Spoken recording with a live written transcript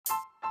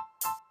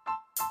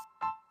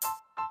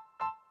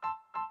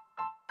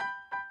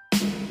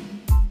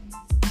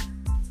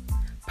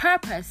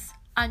purpose,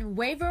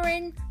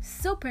 unwavering,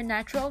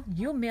 supernatural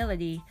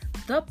humility,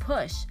 the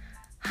push.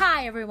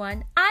 Hi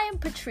everyone, I am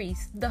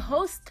Patrice, the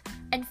host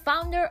and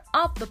founder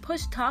of the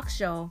Push Talk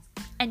Show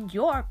and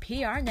your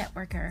PR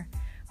networker.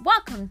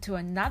 Welcome to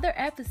another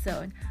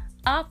episode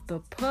of the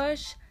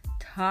Push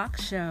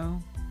Talk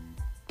Show.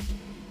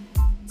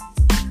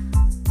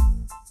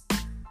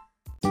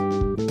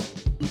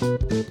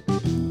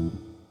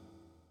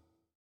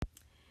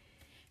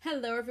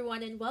 Hello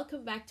everyone and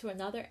welcome back to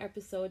another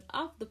episode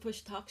of the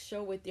Push Talk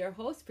Show with your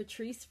host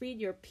Patrice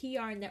Reed, your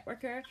PR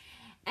networker.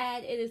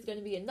 And it is going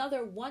to be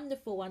another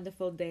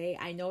wonderful day.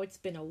 I know it's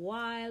been a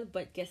while,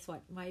 but guess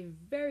what? My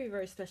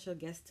very special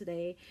guest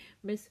today,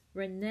 Miss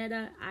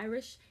Raynetta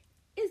Irish,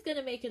 is going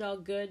to make it all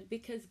good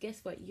because guess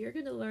what? You're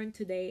going to learn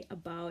today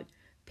about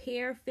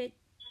Pear Fit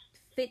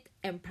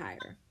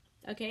Empire.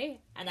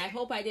 Okay? And I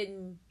hope I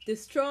didn't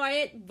destroy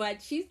it,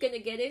 but she's going to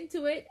get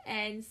into it.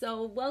 And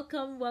so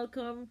welcome,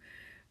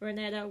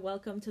 Raynetta.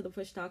 Welcome to the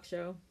Push Talk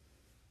Show.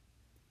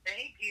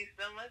 Thank you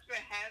so much for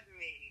having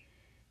me.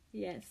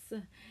 Yes,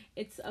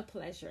 it's a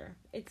pleasure.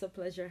 It's a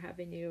pleasure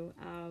having you.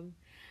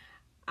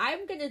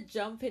 I'm going to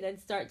jump in and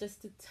start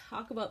just to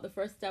talk about the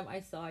first time I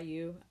saw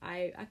you.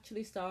 I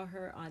actually saw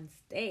her on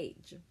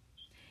stage.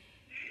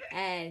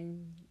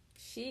 And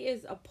she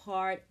is a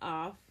part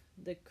of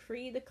the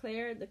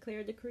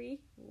Declare Decree.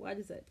 What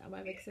is it? Am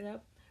I mixing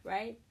up?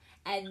 Right?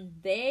 And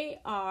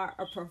they are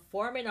a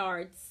performing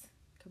arts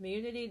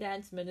community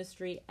dance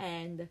ministry,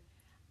 and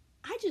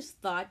I just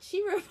thought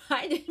she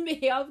reminded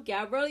me of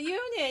Gabrielle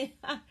Union.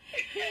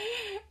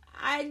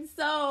 And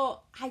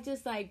so I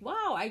just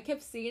wow, I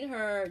kept seeing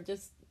her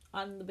just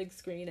on the big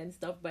screen and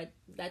stuff, but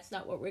that's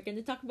not what we're going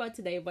to talk about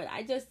today. But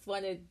I just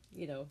wanted,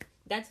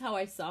 that's how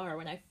I saw her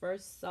when I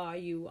first saw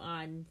you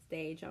on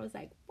stage. I was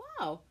like,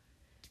 wow,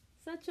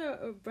 such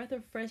a breath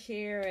of fresh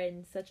air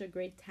and such a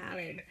great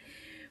talent.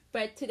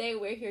 But today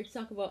we're here to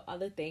talk about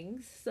other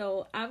things.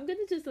 So I'm going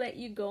to just let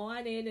you go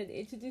on in and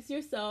introduce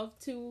yourself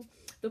to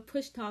the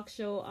Push Talk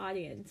Show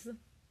audience.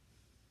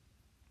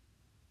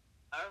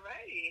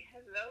 Alrighty.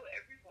 Hello,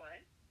 everyone.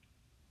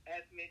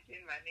 As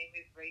mentioned, my name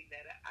is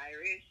Raynetta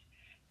Irish.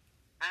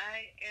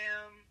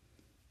 I'm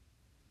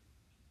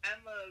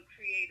a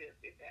creative,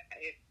 if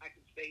I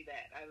can say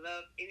that. I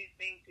love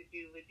anything to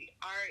do with the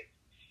arts.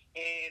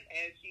 And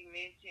as you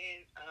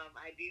mentioned,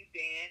 I do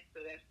dance,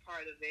 so that's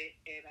part of it,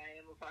 and I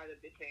am a part of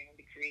Declare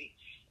Decree.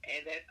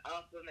 And that's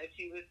awesome that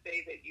you would say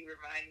that you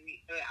remind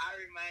me,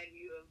 I remind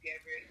you of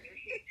Gabrielle.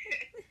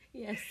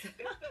 Yes. It's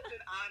such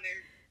an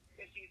honor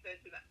because she's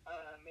such an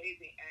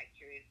amazing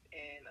actress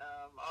and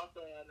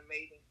also an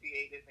amazing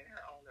creative in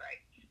her own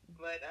right.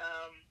 But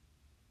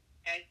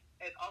as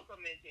also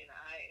mentioned,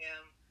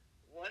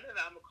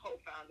 I'm a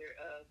co-founder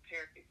of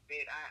Perfect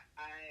Fit.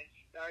 I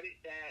started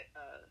that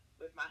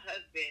with my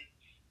husband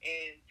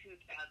in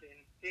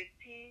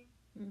 2015.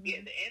 Mm-hmm.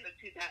 Yeah, the end of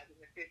 2015.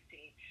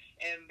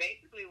 And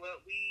basically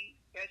what we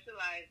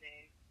specialize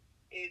in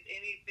is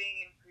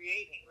anything in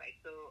creating.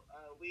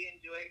 We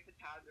enjoy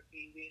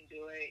photography, we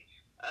enjoy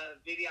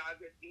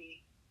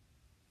videography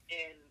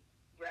and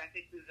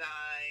graphic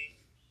design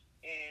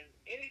and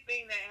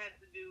anything that has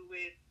to do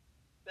with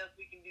stuff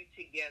we can do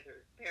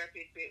together.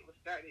 Perfect Fit was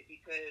started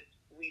because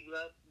we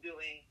love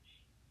doing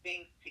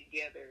things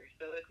together.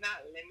 So it's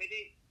not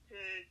limited to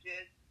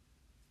just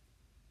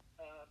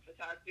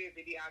photography or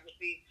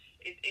videography.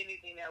 It's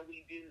anything that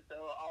we do.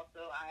 So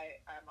also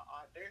I'm an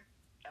author.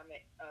 I'm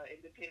an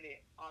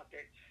independent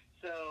author.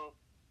 So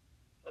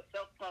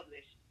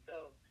self-published.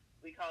 So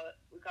we call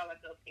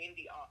ourselves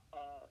indie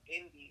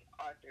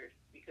authors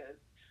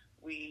because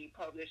we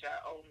publish our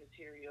own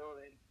material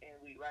and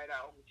we write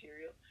our own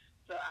material.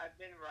 So I've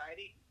been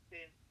writing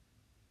since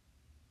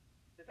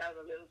I was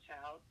a little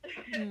child.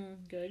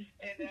 Good.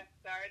 And I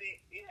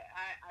started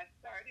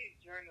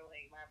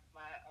journaling.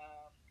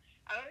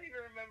 I don't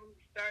even remember who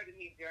started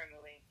me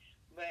journaling,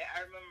 but I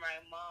remember my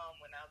mom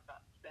when I was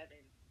about 7.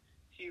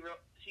 She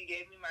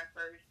gave me my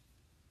first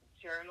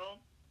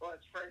journal or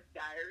first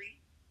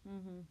diary,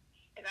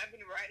 and I've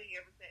been writing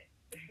ever since.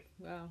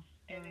 Wow.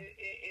 And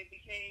it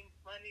became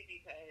funny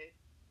because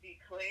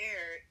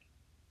Declare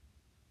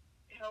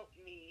helped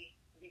me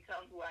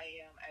become who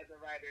I am as a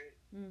writer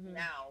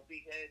now,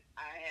 because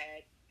I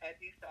had, as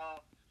you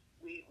saw,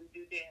 we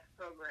do dance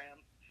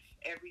programs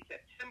every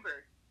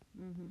September.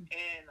 And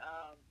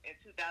in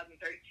 2013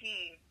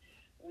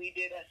 we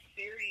did a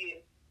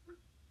serious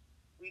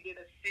dating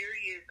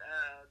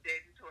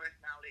tourist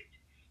knowledge,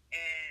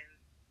 and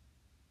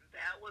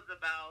that was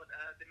about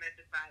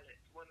domestic violence,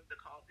 one of the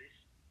causes.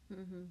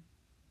 And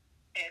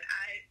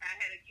I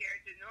had a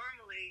character.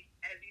 Normally,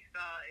 as you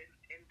saw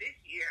in this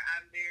year,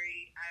 I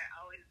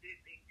always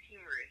did things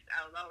humorous.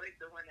 I was always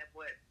the one that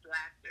brought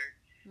laughter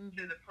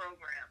to the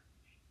program.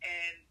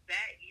 And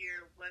that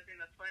year wasn't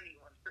a funny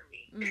one for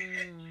me.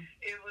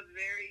 It was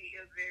very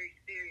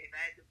serious. I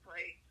had to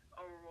play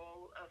a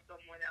role of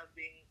someone else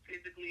being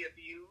physically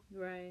abused.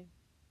 Right.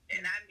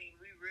 And I mean,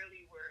 we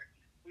really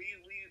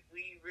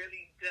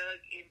dug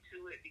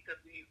into it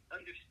because we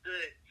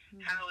understood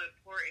how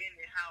important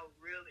and how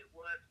real it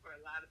was for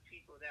a lot of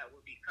people that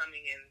would be coming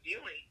and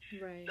viewing.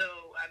 Right.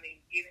 So, I mean,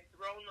 getting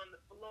thrown on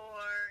the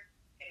floor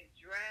and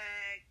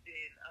dragged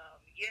and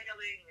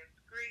yelling and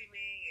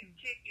screaming and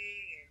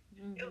kicking,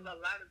 and it was a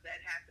lot of that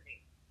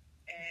happening.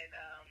 And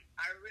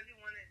I really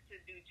wanted to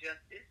do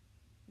justice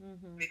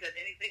because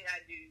anything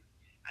I do,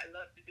 I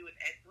love to do it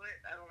excellent.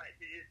 I don't like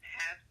to just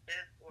half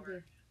step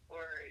or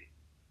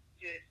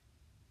just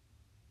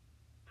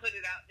put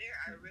it out there.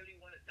 I really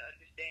wanted to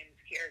understand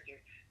this character.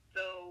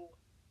 So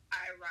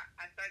I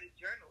started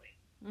journaling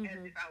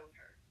as if I was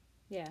her.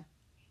 Yeah.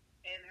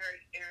 And her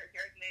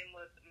character name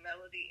was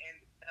Melody and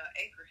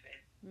Ankerson.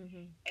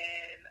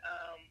 And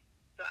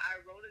so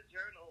I wrote a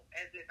journal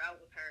as if I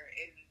was her.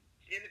 And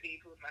Genevieve,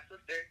 who was my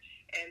sister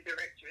and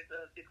directress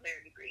of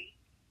Declare and Decree,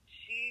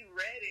 she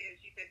read it and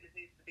she said this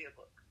needs to be a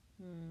book.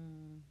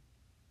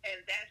 And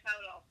that's how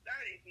it all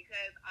started,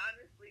 because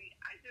honestly,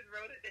 I just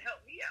wrote it to help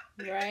me out.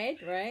 Right.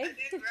 I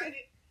didn't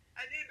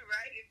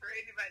write it for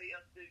anybody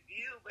else to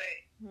view, but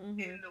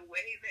in the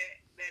way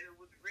that it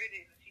was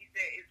written, she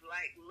said it's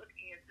like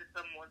looking into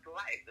someone's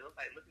life. It was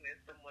like looking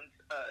at someone's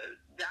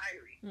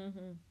diary.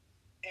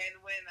 And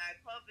when I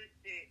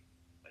published it,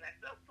 when I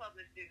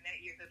self-published it in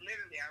that year, because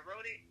literally I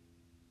wrote it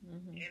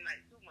in like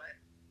 2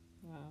 months.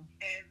 Wow.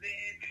 And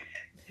then,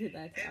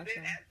 That's and awesome.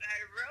 then after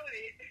I wrote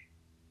it,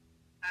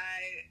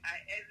 I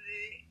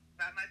edited it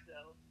by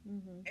myself,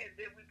 and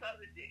then we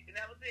published it, and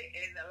that was it.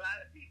 And a lot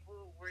of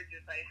people were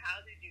just like,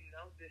 how did you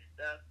know this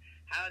stuff?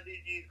 How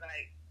did you,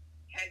 like,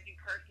 had you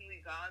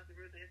personally gone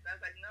through this? And I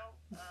was like, no,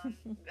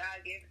 God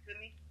gave it to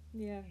me.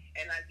 Yeah.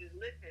 And I just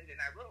listened and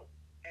I wrote.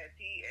 As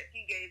he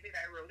gave it,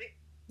 I wrote it.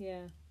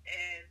 Yeah.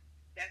 And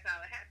that's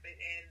how it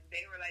happened. And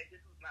they were like,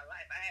 this was my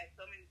life. I had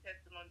so many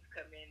testimonies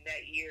come in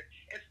that year,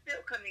 and still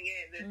coming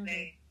in that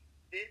say,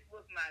 this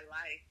was my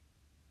life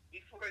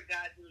before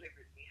God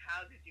delivered me.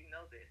 How did you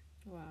know this?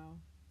 Wow.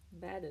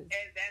 That is.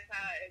 And that's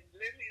how it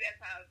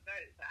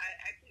started. So I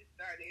actually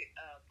started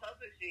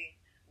publishing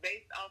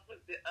based off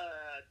of the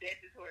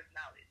Dances Horse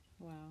knowledge.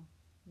 Wow.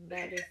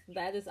 That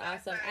is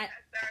awesome. I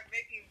started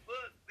making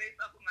books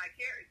based off of my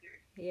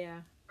characters.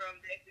 Yeah.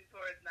 From Dances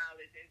Horse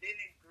knowledge, and then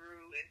it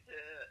grew into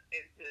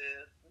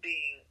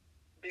being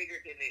bigger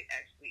than it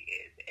actually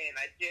is. And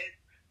I just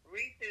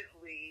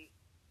recently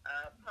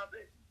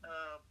published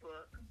a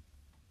book,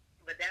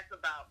 but that's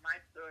about my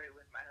story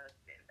with my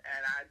husband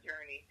and our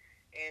journey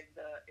in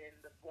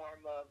the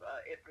form of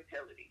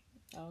infertility.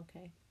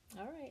 Okay.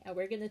 All right.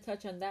 We're going to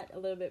touch on that a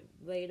little bit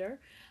later.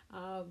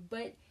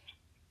 But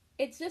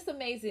it's just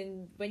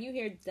amazing when you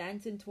hear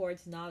Dancing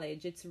Towards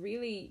Knowledge. It's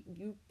really,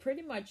 you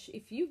pretty much,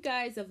 if you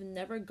guys have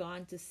never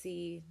gone to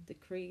see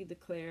Decree,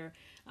 Declare,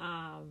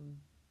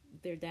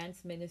 their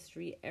dance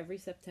ministry every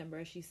September,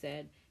 as she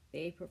said,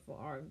 they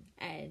perform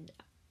and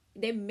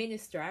they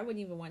minister. I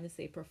wouldn't even want to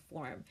say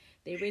perform.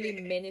 They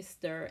really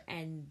minister,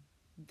 and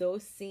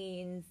those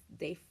scenes,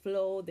 they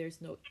flow.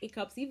 There's no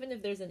hiccups. Even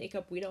if there's an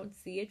hiccup, we don't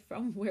see it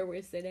from where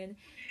we're sitting.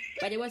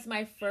 But it was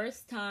my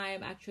first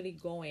time actually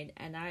going,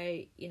 and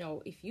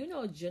if you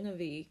know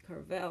Genevieve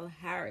Carvel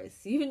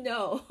Harris, you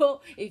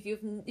know. If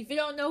you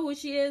don't know who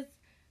she is,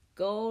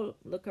 go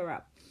look her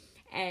up.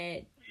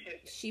 And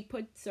she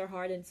puts her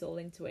heart and soul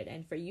into it.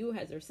 And for you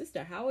as her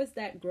sister, how is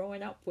that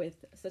growing up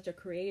with such a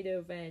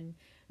creative and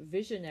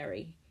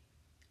visionary?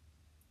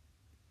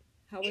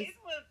 It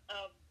was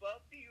a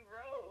bumpy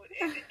road,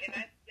 and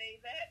I say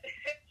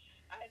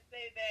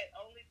that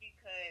only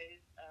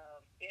because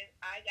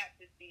I got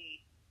to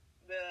see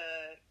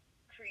the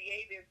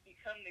creative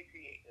become the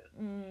creative.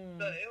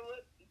 So it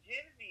was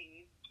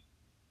Genevieve,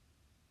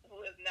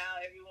 who is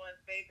now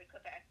everyone's favorite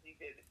capacity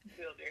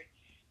builder.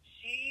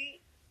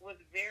 She was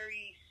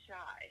very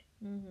shy,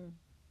 and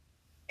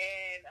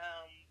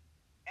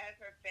as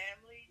her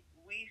family,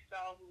 we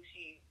saw who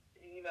she,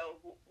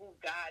 who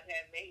God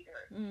had made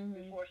her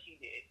before she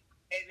did,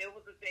 and it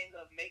was a thing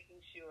of making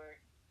sure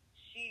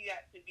she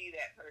got to be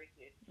that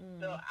person.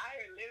 So I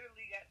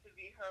literally got to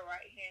be her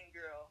right-hand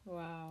girl.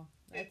 Wow,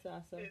 that's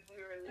awesome. Since we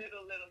were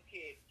little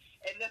kids.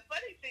 And the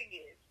funny thing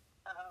is,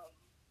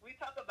 we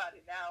talk about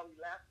it now, we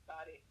laugh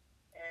about it,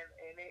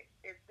 and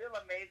it still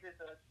amazes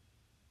us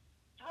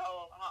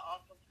how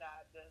awesome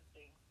God does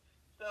things.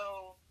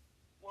 So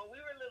when we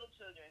were little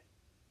children,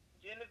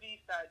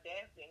 Genevieve started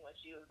dancing when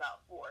she was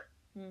about 4.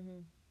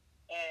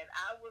 And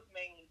I was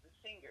mainly the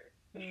singer.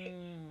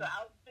 So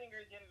I was the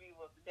singer, Genevieve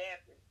was the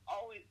dancer,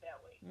 always that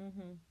way.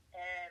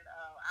 And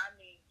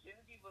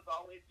Genevieve was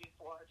always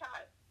before her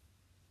time.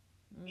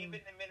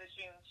 Even in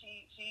ministry,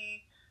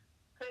 she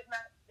could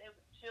not stay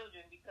with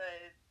children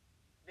because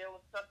there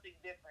was something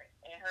different.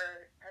 And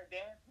her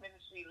dance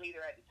ministry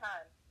leader at the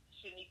time,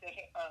 Shanika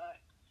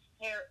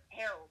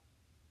Harold,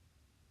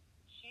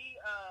 she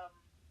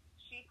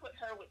put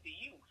her with the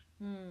youth.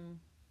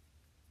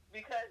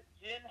 Because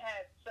Jen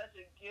had such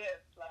a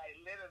gift, like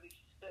literally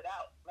she stood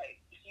out. Like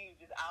she was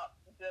just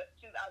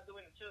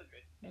outdoing the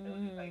children. And it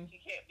was just like,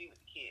 she can't be with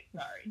the kids,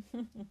 sorry.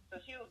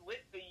 So she was with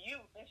the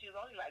youth, and she was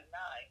only like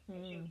 9.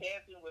 And she was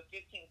dancing with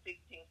 15,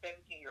 16,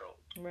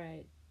 17-year-olds.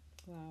 Right.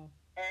 Wow.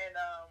 And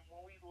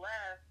when we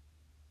left,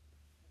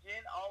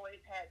 Jen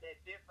always had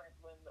that difference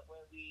when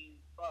we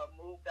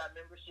moved our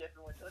membership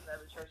and went to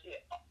another church.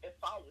 It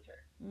followed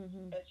her,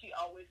 and she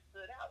always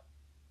stood out.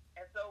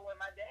 And so when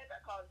my dad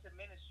got called into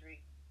ministry,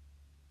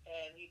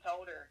 and he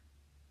told her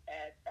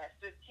at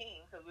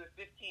 15, because we were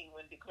 15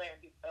 when Declare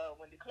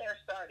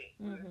started.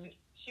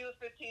 She was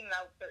 15 and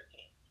I was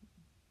 13,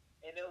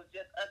 and it was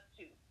just us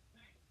two.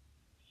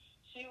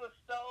 She was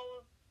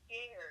so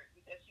scared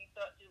because she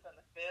thought she was going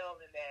to fail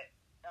and that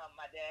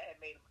my dad had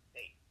made a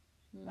mistake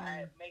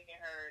by making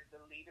her the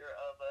leader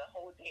of a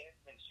whole dance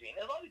ministry. And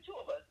there was only two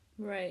of us.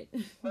 Right.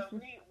 But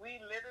we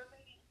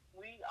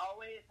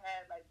always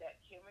had like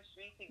that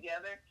chemistry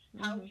together.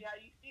 How you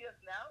see us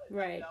now is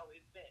right. how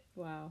we've always been.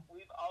 Wow.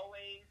 We've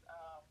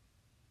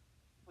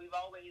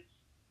always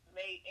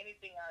made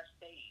anything our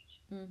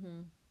stage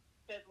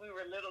since we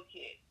were little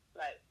kids.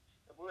 Like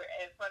if we're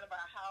in front of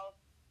our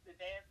house, the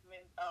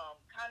dancing,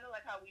 kind of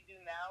like how we do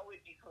now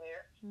with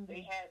Declare,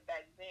 they had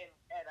back then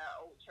at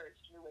our old church,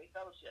 New Way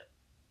Fellowship.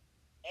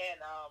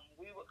 And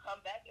we would come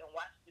back and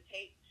watch the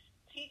tape,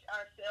 teach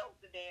ourselves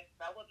to dance.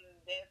 I wasn't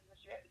in the dance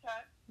industry at the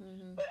time,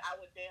 but I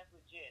would dance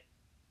with Jen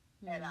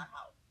at our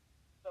house.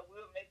 So we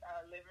would make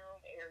our living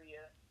room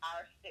area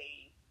our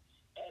stage,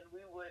 and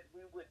we would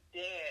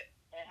dance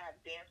and have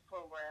dance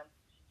programs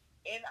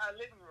in our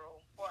living room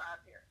for our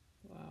parents.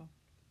 Wow.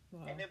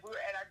 And if we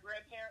were at our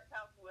grandparents'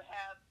 house, we would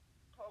have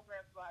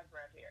programs for our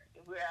grandparents.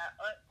 If we were at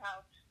our aunt's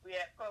house, we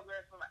had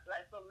programs for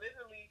so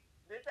literally.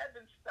 This has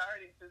been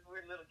starting since we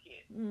were little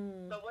kids.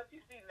 So what you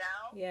see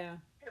now,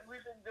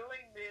 we've been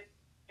doing this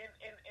in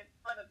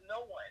front of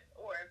no one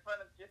or in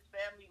front of just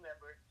family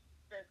members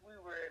since we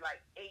were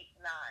like 8,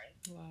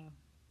 9. Wow.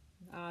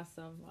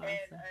 Awesome.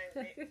 And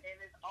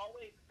it's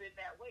always been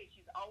that way.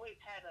 She's always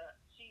had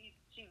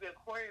she's been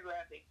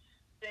choreographing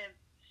since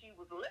she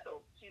was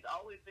little. She's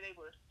always been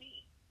able to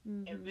see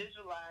and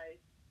visualize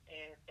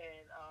and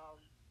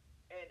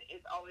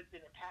it's always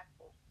been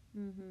impactful.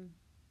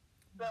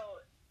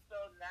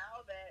 So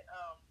now that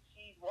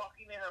she's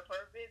walking in her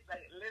purpose,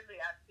 like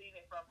literally I've seen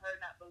it from her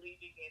not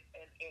believing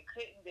and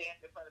couldn't dance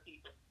in front of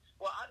people.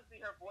 Well, honestly,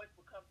 her voice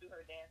would come through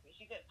her dancing.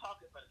 She couldn't talk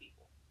in front of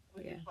people,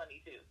 which is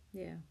funny too.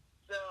 Yeah.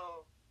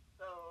 So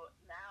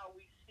now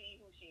we see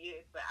who she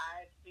is, but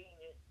I've seen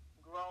it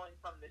growing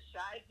from the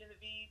shy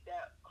Genevieve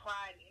that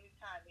cried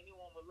anytime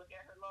anyone would look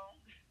at her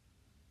long.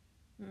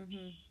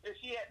 If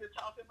she had to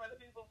talk in front of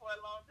people for a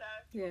long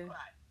time, she would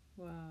cry.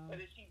 Wow. But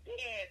if she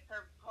danced,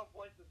 her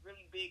voice was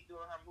really big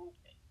during her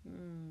movement.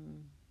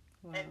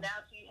 Wow. And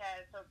now she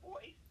has her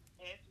voice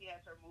and she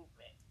has her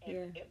movement.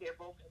 And they're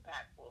both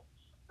impactful.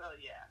 So,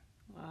 yeah.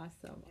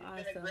 Awesome.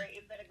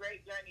 It's been a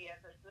great journey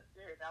as her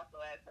sister and also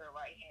as her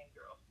right-hand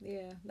girl.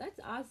 Yeah, that's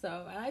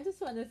awesome. And I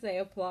just want to say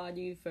applaud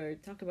you for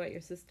talking about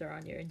your sister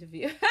on your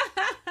interview.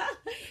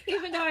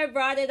 Even though I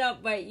brought it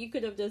up, but you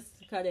could have just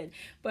cut it.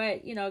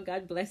 But,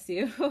 God bless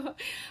you.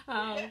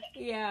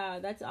 Yeah,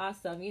 that's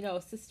awesome.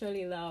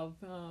 Sisterly love.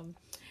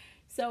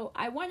 So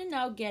I want to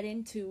now get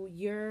into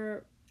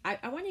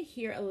I want to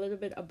hear a little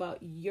bit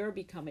about your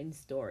becoming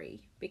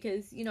story.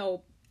 Because,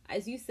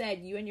 as you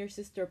said, you and your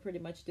sister pretty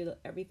much did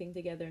everything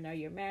together. Now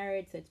you're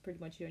married, so it's pretty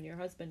much you and your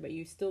husband, but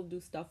you still do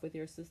stuff with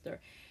your sister.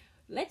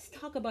 Let's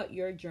talk about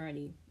your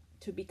journey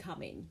to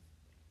becoming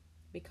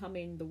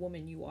the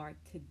woman you are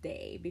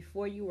today.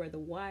 Before you were the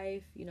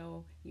wife,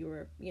 you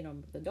were,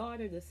 the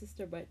daughter, the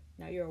sister, but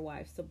now you're a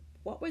wife. So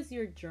what was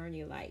your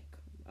journey like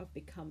of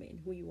becoming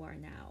who you are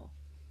now?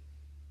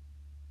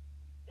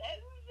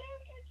 That was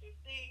very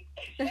interesting.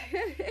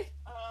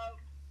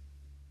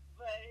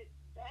 But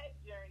that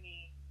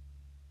journey,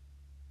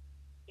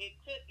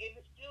 it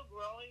was still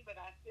growing, but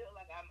I feel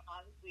like I'm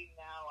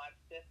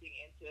stepping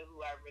into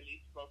who I'm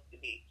really supposed to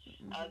be.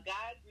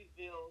 God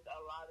revealed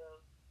a lot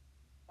of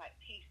like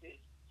pieces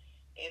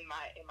in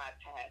my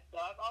past. So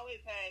I've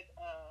always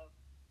known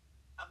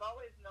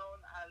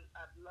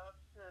I've loved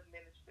to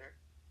minister,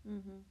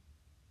 and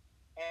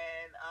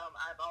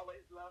I've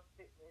always loved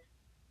fitness.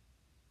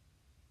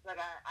 Like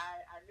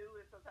I knew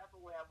in some type of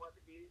way I wanted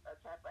to be a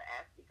type of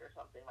athlete or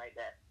something like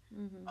that.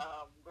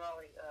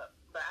 Growing up,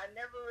 but I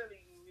never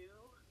really knew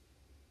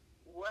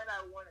what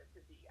I wanted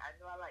to be. I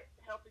knew I liked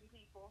helping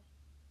people.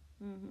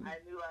 I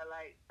knew I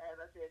liked, as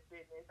I said,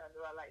 fitness. I knew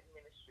I liked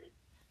ministry.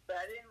 But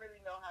I didn't really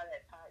know how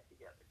that tied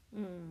together.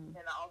 And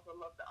I also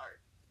love the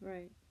arts.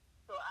 Right.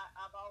 So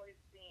I've always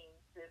seen,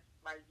 since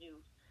my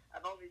youth,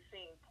 I've always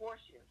seen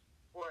portions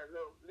or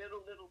little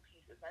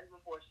pieces, not even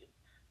portions,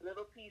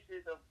 little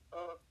pieces of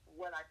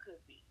what I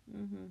could be.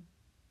 And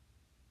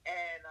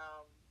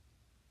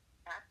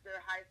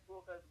after high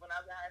school, because when I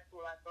was in high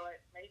school, I thought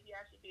maybe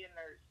I should be a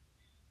nurse.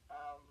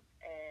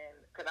 And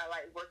because I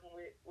like working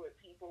with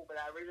people, but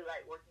I really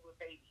like working with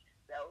babies.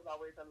 That was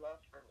always a love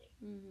for me.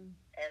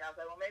 And I was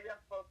like, well, maybe I'm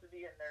supposed to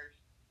be a nurse.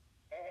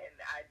 And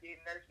I did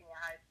nursing in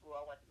high school.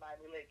 I went to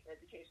Miami Lakes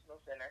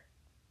Educational Center,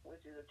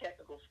 which is a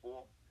technical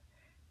school,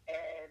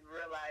 and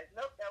realized,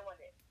 nope, that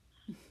wasn't it.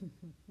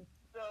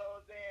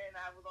 So then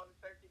I was on the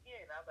search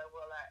again. I was like,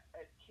 well,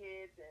 as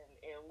kids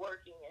and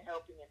working and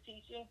helping and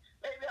teaching,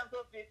 maybe I'm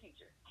supposed to be a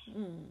teacher.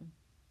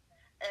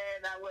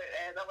 And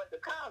as I went to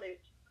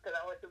college, because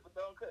I went to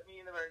Bethune-Cookman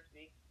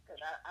University,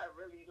 because I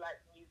really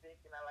liked music,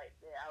 and I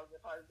was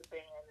a part of the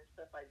band and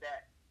stuff like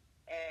that.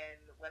 And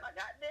when I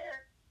got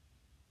there,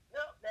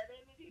 nope, that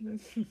ain't it either.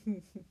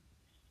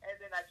 And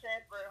then I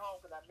transferred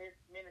home because I missed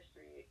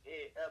ministry.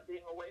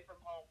 Being away from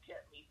home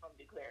kept me from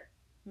Declare.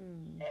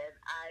 And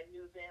I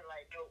knew then,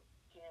 like, nope,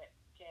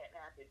 can't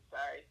happen.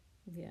 Sorry.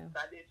 Yeah. So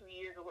I did 2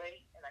 years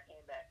away, and I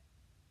came back.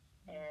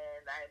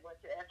 And I went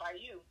to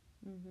FIU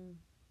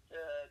to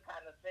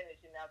kind of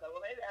finish. And I was like,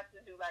 well, maybe I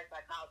should do, like,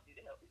 psychology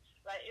to help me.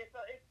 Like, it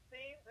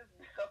seems as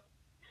though,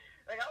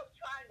 like, I was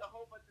trying a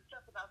whole bunch of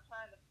stuff, but I was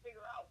trying to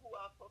figure out who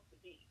I was supposed to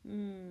be.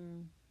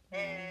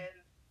 And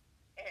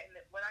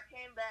when I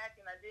came back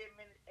and I did,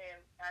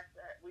 and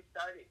after we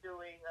started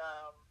doing,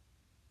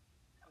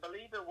 I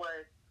believe it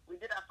was, we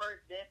did our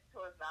first Dance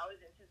Towards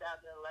Knowledge in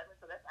 2011,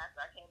 so that's after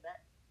I came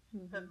back.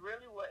 Because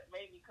really what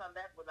made me come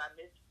back was I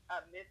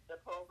missed the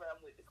program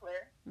with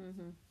Declare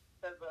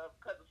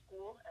because of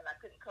school, and I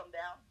couldn't come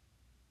down.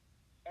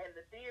 And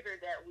the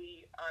theater that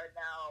we are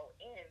now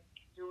in,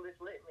 Julius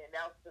Littman,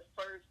 that was the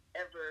first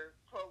ever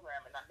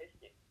program, and I missed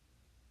it.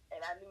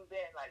 And I knew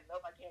then, like,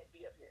 nope, I can't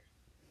be up here.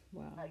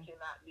 Wow. I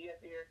cannot be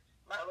up here.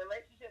 My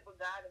relationship with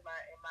God and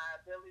my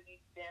ability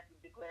to dance and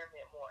declare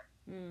meant more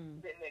than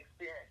the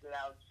experience that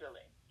I was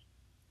feeling.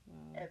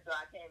 Wow. And so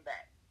I came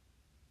back,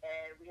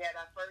 and we had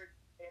our first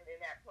in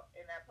that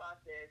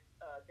process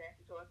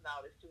Dancing Towards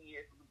Knowledge 2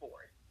 years with the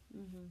board.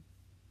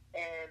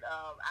 And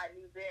I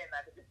knew then,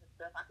 like, this is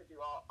stuff I could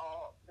do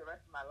all the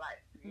rest of my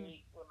life,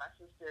 create with my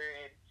sister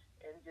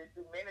and just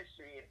do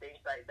ministry and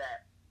things like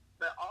that.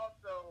 But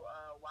also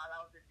while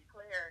I was in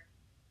Declare.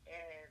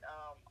 And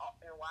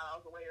while I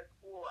was away at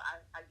school,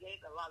 I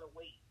gained a lot of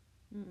weight.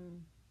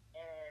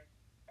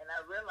 And I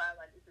realized,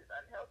 like, this is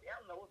unhealthy. I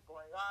don't know what's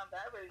going on, but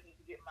I really need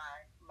to get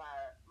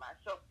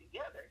myself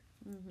together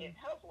in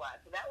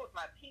health-wise. So that was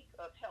my peak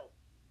of health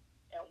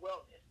and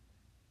wellness,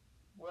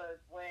 was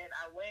when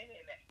I went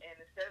and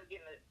instead of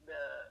getting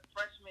the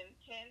freshman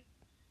 10,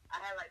 I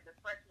had, like, the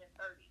freshman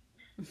 30.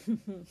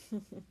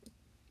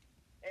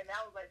 And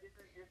I was like, this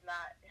is just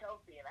not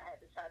healthy, and I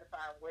had to try to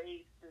find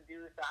ways to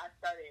do it. So I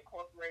started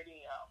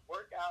incorporating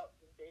workouts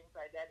and things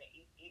like that and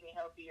eating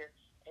healthier.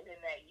 And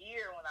in that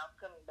year when I was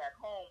coming back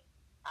home,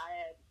 I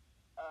had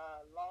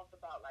lost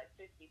about, like,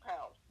 50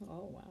 pounds.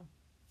 Oh, wow.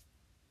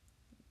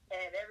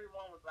 And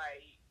everyone was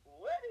like,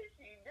 what is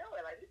she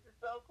doing? Like, this is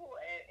so cool.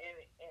 And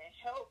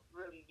health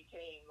really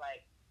became,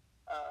 like,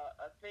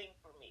 a thing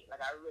for me.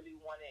 Like, I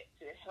really wanted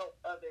to help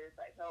others,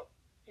 like, help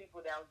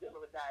people that was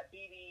dealing with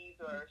diabetes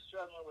or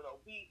struggling with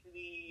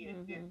obesity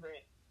and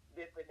different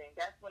things.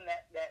 That's when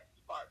that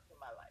sparked in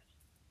my life.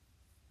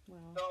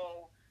 Wow. So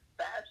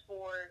fast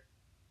forward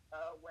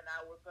when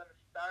I was going to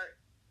start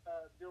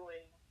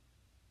doing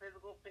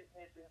physical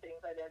fitness and things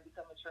like that,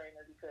 become a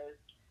trainer,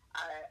 because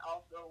I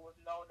also was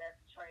known as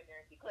a trainer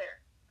in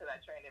Declare, because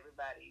I trained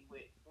everybody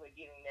with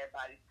getting their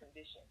body's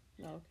condition.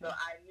 Okay. So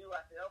I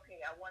said,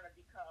 okay, I want to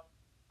become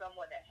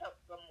someone that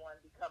helps someone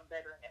become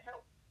better in their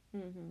health.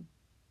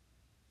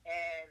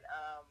 And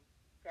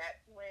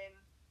that's when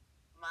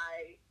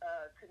my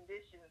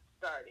condition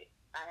started.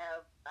 I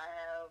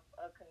have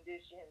a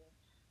condition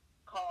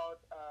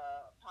called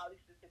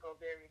Polycystic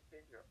Ovarian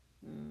Syndrome.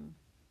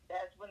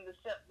 That's when the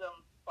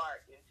symptoms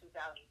sparked in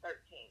 2013.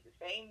 The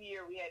same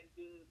year we had to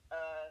do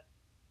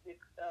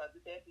the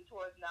Dancing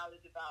Towards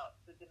Knowledge about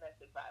the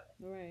domestic violence.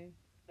 Right.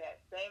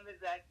 That same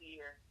exact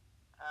year,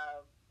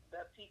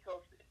 the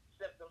PCOS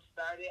symptoms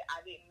started.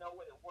 I didn't know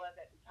what it was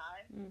at the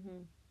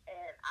time.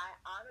 And I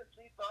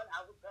honestly thought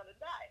I was going to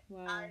die.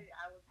 Wow.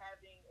 I was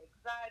having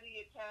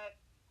anxiety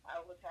attacks. I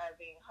was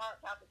having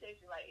heart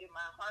palpitations. Like,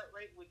 my heart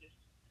rate would just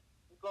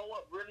go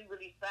up really,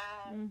 really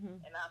fast.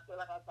 And I feel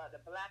like I was about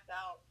to black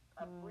out.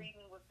 My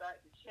breathing would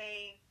start to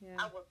change.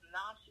 Yeah. I was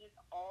nauseous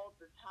all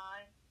the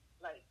time.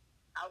 Like,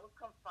 I was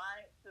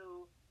confined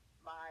to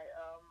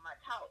my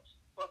couch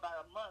for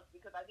about a month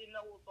because I didn't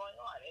know what was going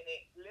on. And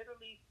it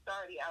literally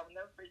started, I will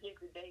never forget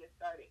the day it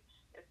started.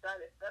 It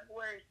started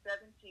February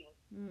 17th,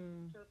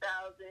 2013,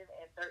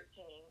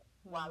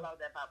 while I was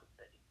at Bible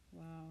study.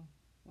 Wow.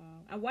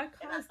 And what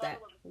caused that?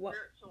 It was a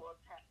spiritual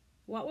attack.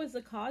 What was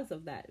the cause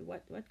of that?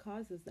 What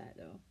causes that,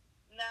 though?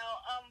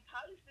 Now,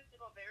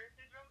 Polycystic Ovarian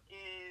Syndrome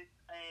is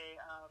a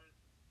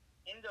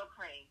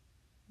endocrine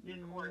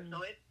disorder.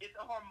 So it's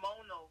a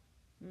hormonal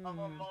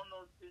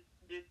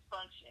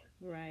dysfunction.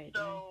 Right.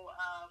 So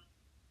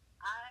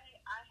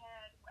I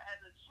had,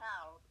 as a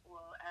child,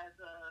 well, as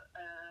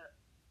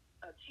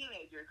a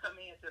teenager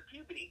coming into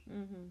puberty,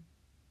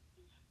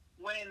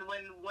 when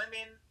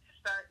women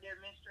start their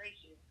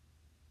menstruation,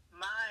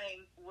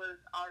 mine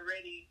was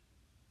already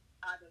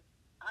out of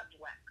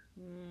whack.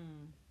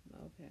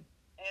 Okay.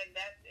 And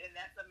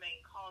that's the main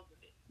cause of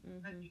it.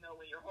 Because, you know,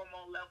 when your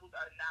hormone levels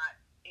are not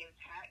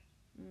intact,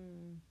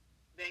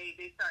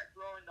 they start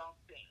throwing off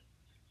things.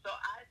 So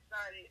I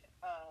started,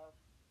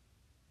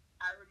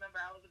 I remember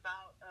I was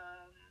about,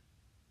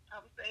 I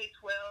would say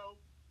 12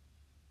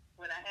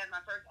 when I had my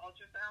first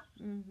ultrasound.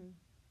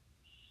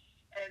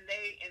 And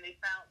they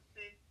found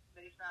cysts,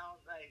 they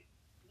found like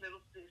little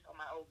cysts on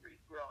my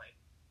ovaries growing.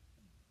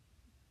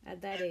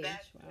 At that and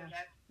age, wow.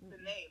 That's the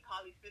name,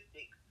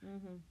 polycystic.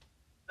 Mm-hmm.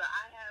 So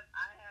I have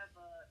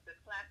the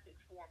classic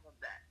form of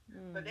that.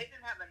 But they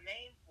didn't have a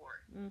name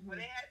for it. Mm-hmm.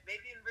 But they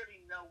didn't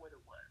really know what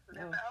it was. So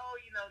they're like,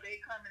 they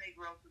come and they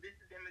grow. So this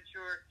is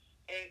immature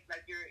eggs.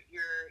 Like your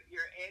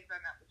eggs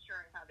are not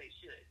maturing how they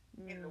should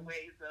in the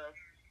ways of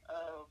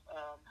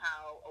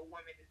how a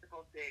woman is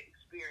supposed to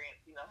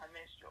experience, her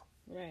menstrual.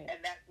 Right. And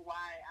that's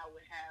why I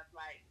would have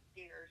like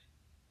scarce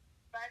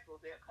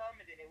cycles. They'll come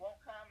and then they won't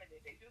come, and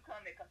then they do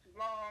come, they come too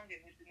long,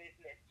 and this and this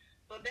and this.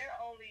 So their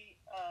only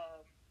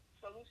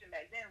solution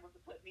back then was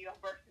to put me on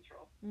birth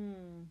control.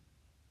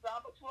 So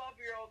I'm a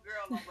 12-year-old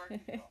girl on birth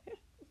control.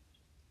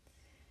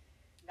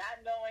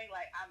 Not knowing,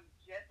 like, I'm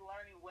just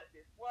learning what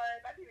this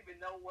was. I didn't even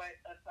know what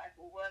a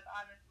cycle was,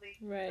 honestly.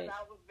 Right. Because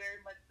I was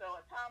very much so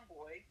a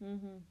tomboy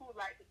who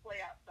liked to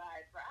play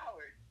outside for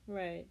hours.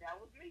 Right.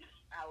 That was me.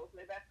 I would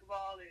play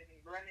basketball and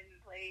run and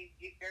play,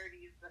 get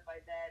dirty and stuff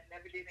like that.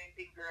 Never did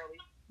anything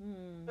girly.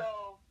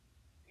 So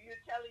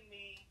you're telling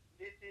me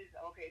this is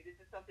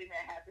something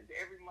that happens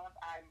every month.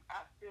 I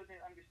still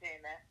didn't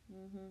understand that.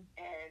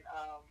 And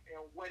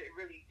what it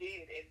really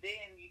did. And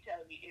then you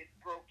tell me it's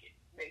broken,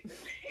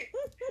 basically.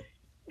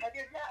 Like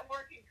it's not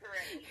working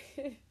correctly.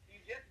 You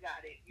just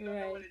got it. You don't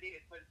know what it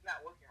is, but it's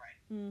not working right.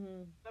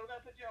 So we're going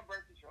to put you on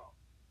birth control.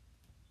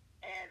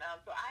 And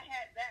so I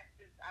had that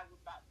since I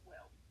was about 12.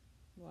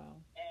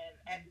 Wow. And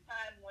at the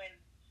time when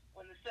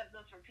the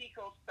symptoms from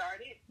PCOS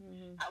started,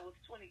 I was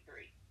 23.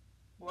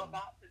 Well,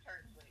 about to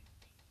turn 23.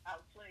 I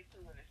was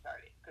 22 when it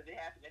started because it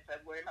happened in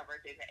February. My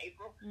birthday's in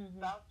April.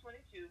 So I was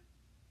 22,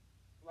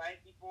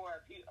 right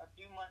before a few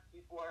months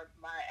before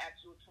my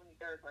actual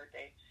 23rd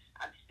birthday.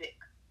 I'm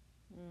sick.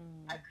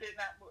 I could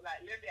not move.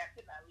 Like literally, I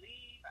could not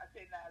leave. I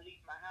could not leave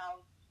my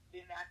house.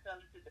 Then I fell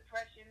into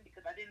depression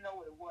because I didn't know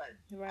what it was.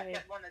 Right. I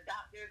kept going to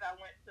doctors. I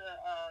went to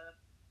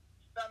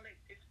stomach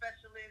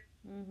specialists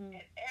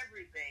and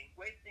everything,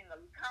 wasting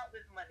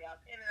countless money. I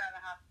was in and out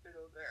of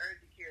hospitals or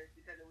urgent cares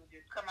because it would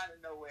just come out of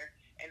nowhere,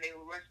 and they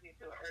would rush me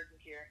to an urgent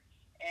care,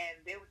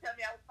 and they would tell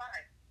me I was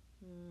fine.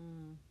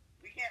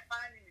 We can't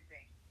find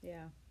anything.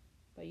 Yeah,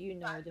 but you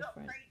know so I different.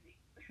 felt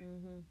crazy.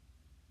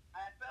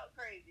 I felt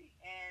crazy,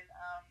 and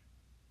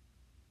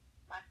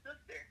my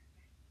sister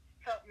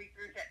helped me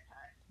through that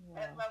time. Wow.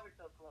 That's why we're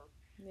so close.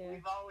 Yeah.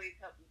 We've always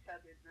helped each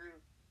other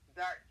through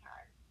dark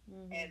times.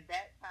 And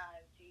that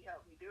time she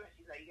helped me through it.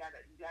 She's like, you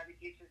gotta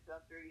get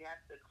yourself through. You have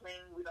to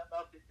clean. We don't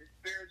know if this is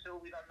spiritual.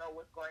 We don't know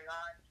what's going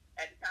on.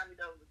 At the time we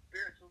thought it was a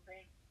spiritual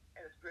thing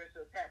and a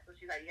spiritual attack. So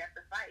she's like, you have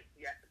to fight.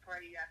 You have to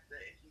pray. You have to.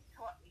 And she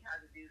taught me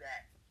how to do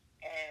that.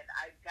 And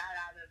I got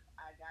out of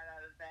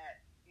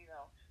that,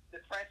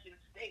 depression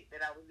state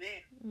that I was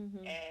in.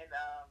 And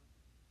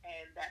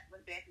that's when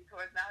Dancing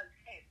Towards Knowledge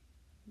came.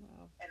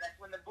 Wow. And that's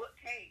when the book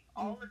came.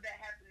 All of that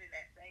happened in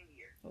that same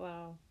year.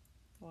 Wow.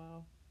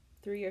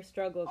 Through your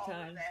struggle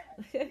time. All of that,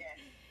 yes.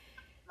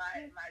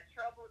 My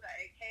trouble,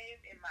 it came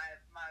in my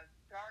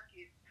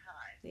darkest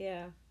time.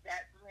 Yeah.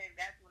 That's when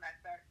I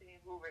started seeing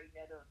who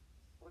Raynetta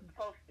was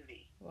supposed to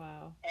be.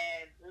 Wow.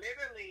 And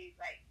literally,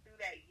 like through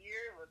that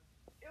year, it was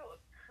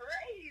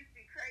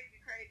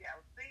crazy. I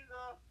was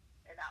single,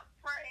 and I was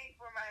praying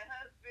for my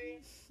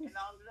husband, and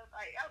all this.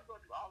 Like I was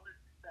going through all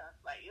this stuff.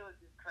 Like it was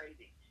just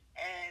crazy.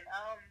 And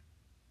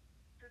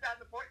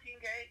 2014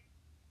 came,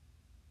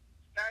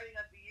 starting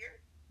of the year.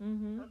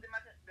 So did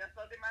my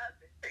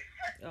husband.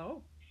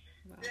 Oh.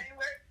 Wow.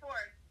 January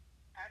 4th,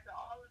 after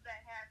all of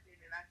that happened,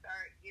 and I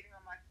started getting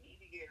on my feet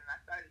again, and I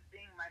started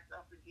seeing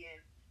myself again.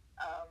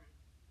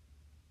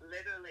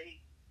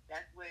 Literally,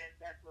 that's when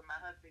my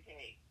husband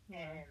came,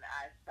 and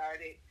I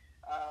started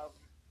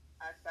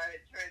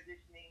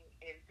transitioning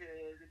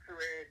into the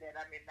career that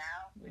I'm in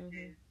now, which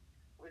is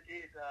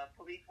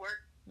police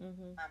work.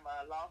 I'm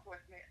a law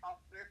enforcement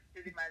officer,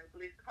 City Miami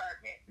Police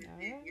Department. This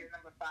is year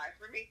number 5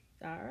 for me.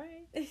 All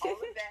right. All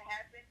of that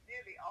happened,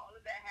 really. All of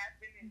that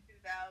happened in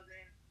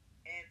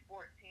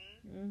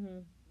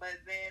 2014. But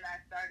then I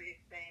started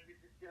saying,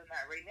 this is still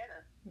not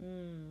Raynetta.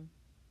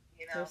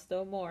 There's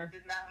still more.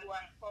 This is not who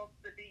I'm supposed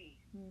to be.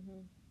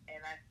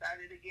 And I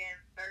started again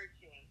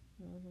searching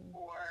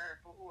for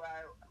who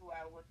I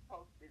was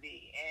supposed to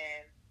be.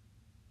 And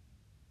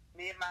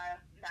me and my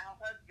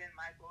now husband,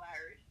 Michael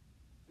Irish,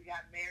 we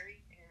got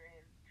married in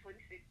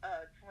 2016,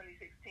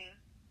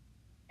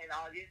 in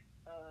August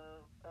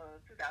of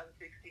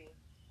 2016.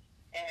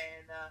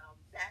 And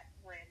that's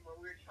when we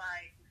were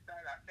trying to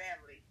start our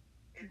family,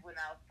 is when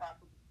I was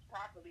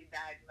properly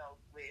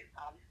diagnosed with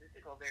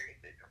Polycystic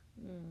Ovarian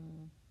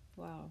Syndrome.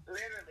 Wow.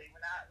 Literally,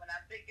 when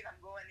I'm thinking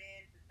I'm going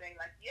in to say,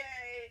 like,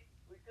 yay,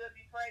 we could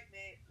be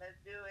pregnant, let's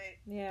do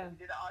it. Yeah.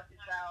 We did an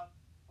ultrasound.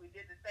 We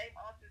did the same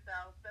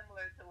ultrasound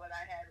similar to what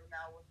I had when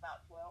I was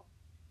about 12.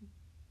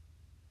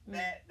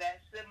 That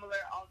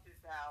similar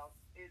ultrasound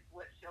is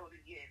what showed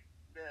again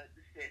the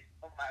cyst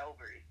on my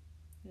ovaries.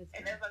 And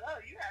they was like, oh,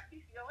 you have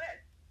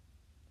PCOS.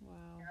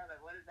 Wow. And I was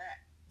like, what is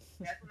that?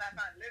 That's when I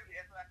found out.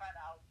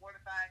 I was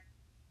mortified.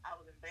 I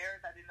was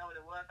embarrassed. I didn't know what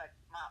it was. Like,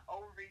 my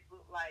ovaries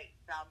looked like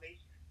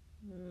Dalmatians.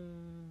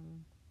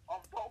 Mm. On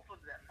both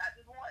of them, not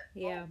just one.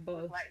 Yeah,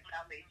 Both both. was like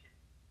salvation.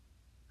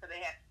 So they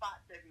had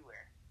spots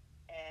everywhere.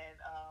 And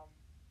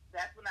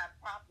that's when I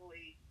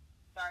properly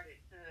started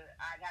to,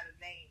 I got a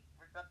name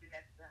for something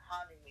that's been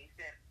haunting me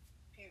since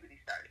puberty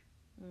started.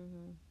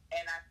 Mm-hmm.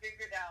 And I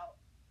figured out,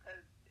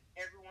 because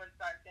everyone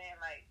started saying,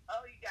 like,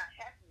 oh, you got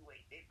happy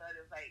weight. They thought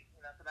it was like,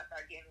 because I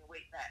started gaining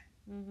weight back.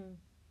 Mm-hmm.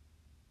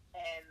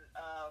 And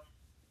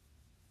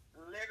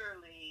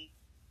literally,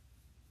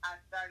 I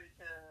started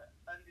to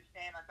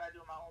understand. I started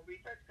doing my own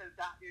research because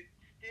doctors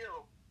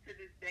still, to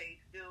this day,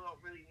 still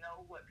don't really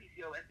know what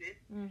PCOS is.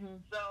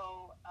 Mm-hmm.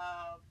 So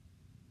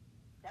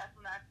that's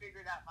when I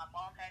figured out my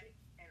mom had it,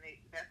 and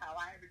that's how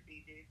I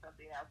received it. It's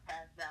something that was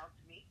passed down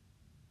to me.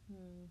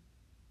 Mm.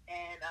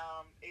 And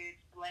it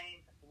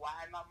explains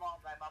why my mom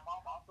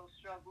also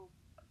struggled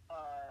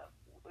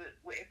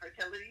with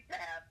infertility to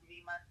have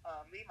me, my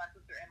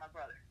sister, and my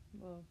brother.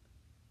 Well.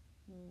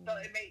 Mm. So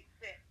it made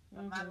sense.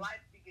 Mm-hmm. My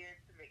life began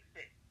to make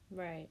sense.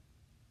 Right.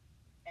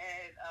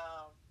 And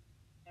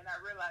I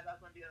realized I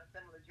was going to be on a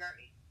similar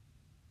journey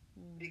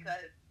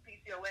because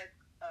PCOS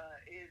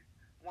is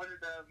one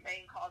of the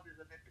main causes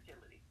of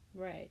infertility.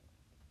 Right.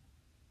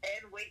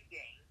 And weight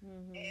gain.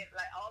 Mm-hmm. And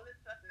like all this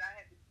stuff that I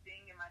had been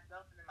seeing in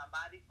myself and in my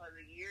body for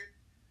the years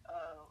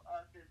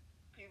since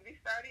puberty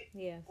started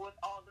was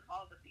all the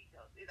cause of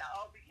PCOS. It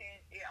all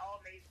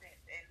made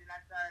sense. And then I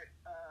started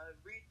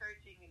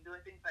researching and doing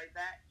things like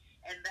that.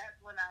 And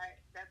that's when I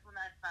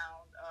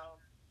found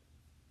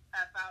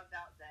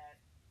out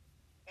that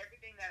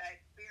everything that I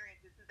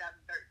experienced in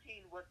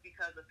 2013 was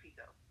because of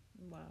PCOS.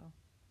 Wow.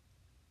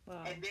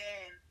 And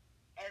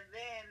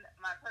then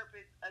my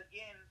purpose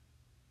again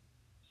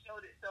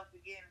showed itself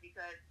again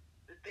because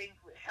the things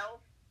with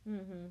health,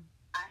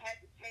 I had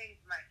to change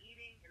my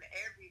eating and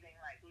everything.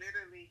 Like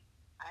literally,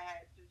 I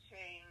had to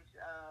change.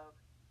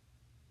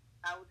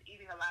 I was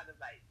eating a lot of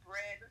like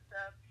bread and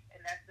stuff, and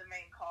that's the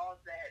main cause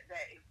that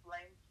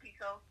inflames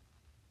PCOS.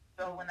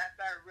 So when I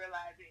started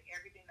realizing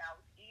everything I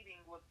was eating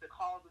was the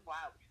cause of why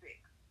I was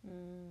sick.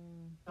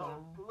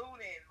 So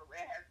gluten, it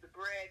has the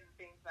bread and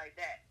things like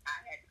that. I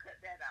had to cut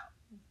that out.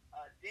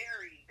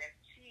 Dairy, that's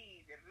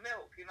cheese and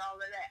milk and all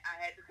of that. I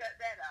had to cut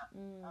that out.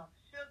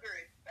 Sugar,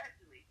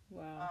 especially.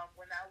 Wow.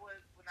 When I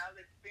was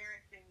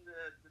experiencing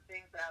the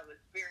things that I was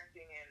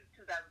experiencing in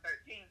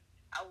 2013,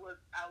 I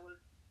was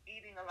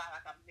eating a lot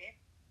like a mint.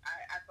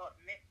 I thought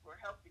mints were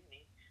helping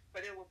me,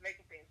 but it was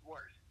making things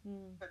worse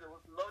because it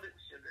was loaded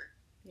with sugar.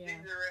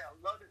 Ginger ale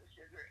loaded with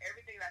sugar.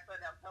 Everything I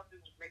thought that was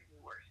helping was making me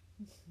worse.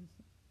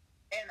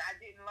 And I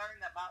didn't learn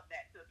about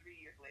that till 3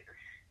 years later.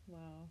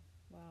 Wow.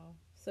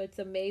 So it's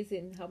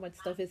amazing how much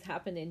stuff is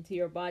happening to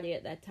your body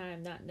at that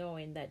time, not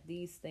knowing that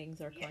these things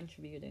are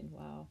contributing.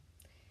 Wow.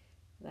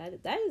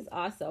 That is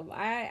awesome.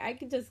 I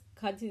could just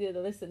continue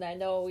to listen. I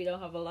know we don't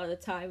have a lot of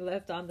time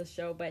left on the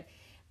show, but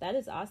that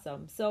is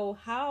awesome. So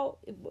how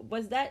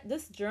was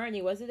this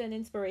journey? Was it an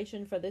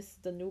inspiration for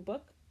the new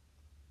book?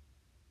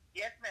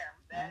 Yes, ma'am.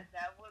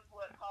 That was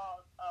what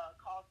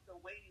caused the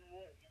waiting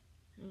room.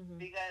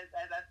 Because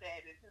as I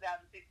said, in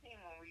 2016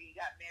 when we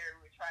got married,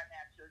 we were trying to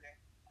have children.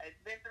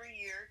 It's been 3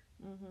 years,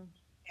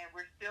 and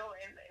we're still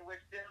in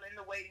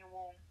the waiting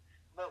room,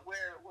 but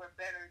we're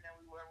better than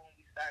we were when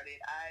we started.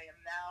 I am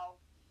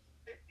now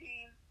 51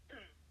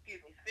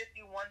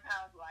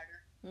 pounds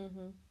lighter.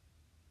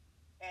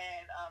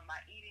 And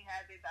my eating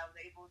habits, I was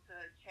able to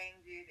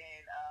change it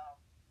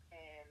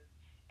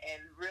and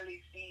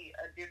really see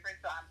a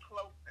difference. So I'm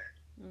closer.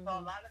 So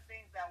a lot of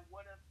things that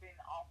would have been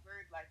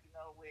offered, like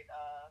with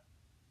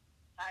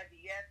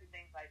IVF and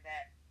things like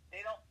that,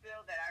 they don't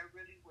feel that I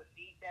really would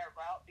need that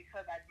route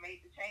because I've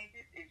made the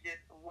changes. It's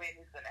just when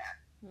it's going to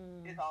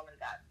happen. It's all in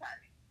God's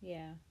timing.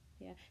 Yeah.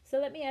 So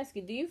let me ask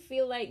you, do you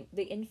feel like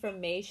the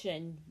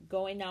information,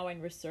 going now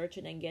and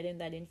researching and getting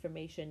that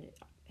information,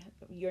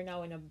 you're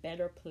now in a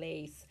better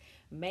place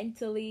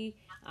mentally?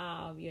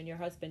 You and your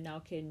husband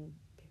now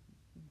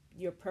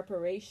your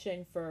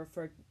preparation for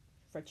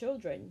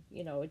children,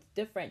 it's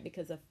different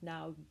because of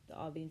now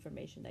all the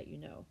information that you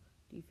know.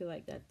 Do you feel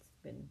like that's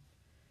been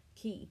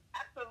key?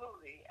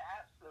 Absolutely.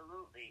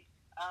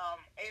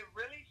 It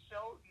really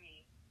showed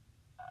me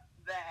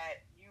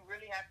that you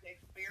really have to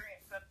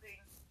experience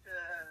something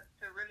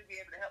to really be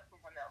able to help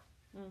someone else.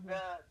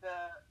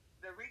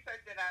 The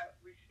research that I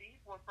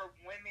received was from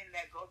women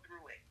that go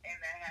through it and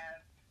that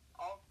have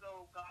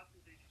also gone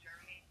through this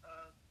journey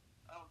of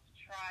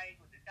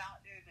trying with the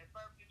doctors and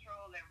birth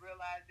control and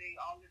realizing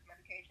all this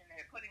medication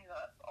they're putting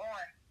us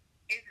on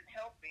isn't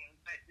helping,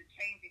 but the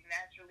changing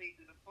naturally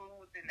through the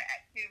foods and the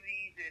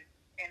activities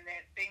and the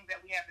things that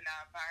we have in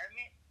our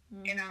environment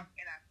and our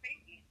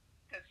thinking,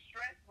 because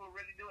stress will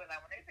really do it.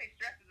 Like when they say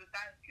stress is a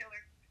silent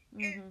killer,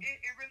 it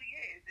really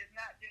is. It's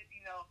not just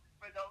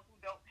for those who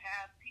don't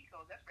have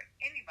PCOS. That's for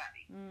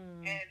anybody,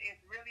 and it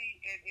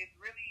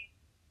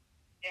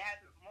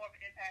has more of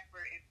an impact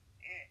for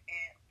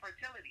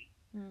fertility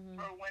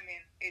for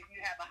women if you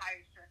have a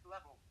higher stress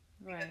level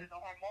because it's a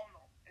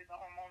hormonal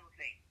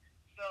thing.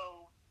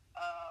 So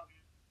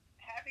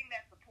having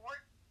that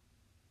support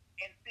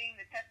and seeing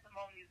the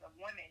testimonies of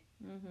women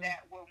mm-hmm.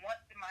 that were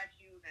once in my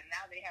shoes, and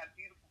now they have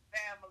beautiful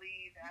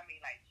families, and I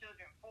mean, like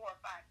children, 4 or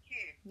 5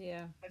 kids.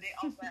 Yeah. But they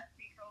also have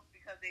PCOS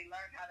because they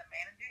learned how to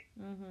manage it.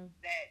 Mm-hmm.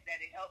 That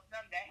it helps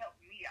them. That helped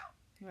me out.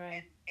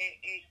 Right. And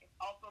it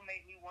also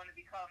made me want to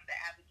become the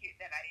advocate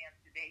that I am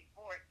today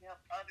for it, to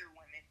help other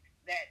women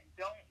that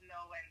don't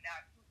know and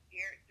not too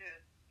scared to,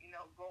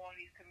 go on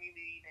these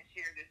communities and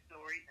share their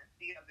stories and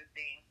see other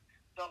things.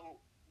 So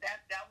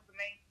that was the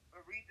main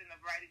reason of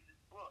writing this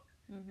book,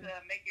 mm-hmm. to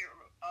make it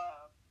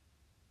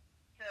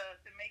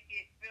to make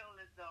it feel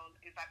as though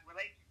it's like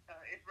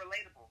it's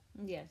relatable.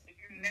 Yes. If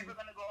you're mm-hmm. never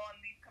going to go on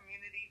these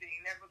communities and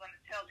you're never going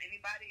to tell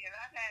anybody, and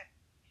I've had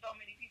so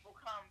many people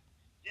come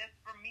just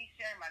for me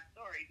sharing my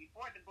story.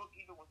 Before the book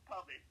even was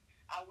published,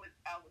 I would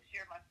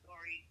share my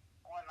story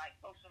on like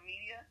social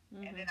media,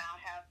 mm-hmm. and then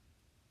I'll have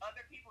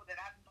other people that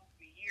I've known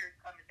for years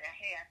come and say,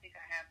 "Hey, I think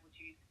I have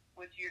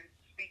what you're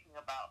speaking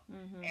about,"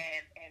 mm-hmm.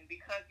 and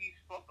because you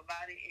spoke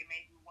about it, it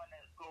made me want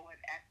to go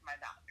and ask my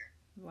doctor.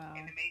 Wow.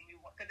 And it made me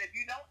want, because if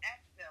you don't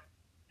ask them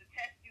to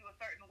test you a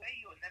certain way,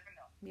 you'll never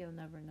know. You'll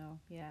never know.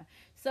 Yeah.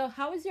 So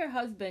how is your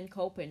husband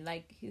coping?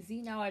 Like, is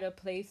he now at a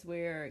place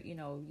where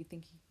you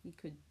think he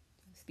could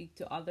speak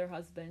to other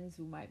husbands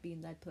who might be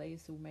in that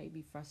place, who may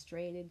be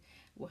frustrated?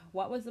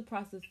 What was the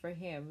process for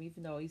him,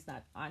 even though he's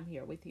not on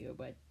here with you,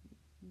 but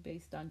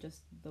based on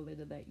just the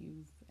little that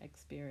you've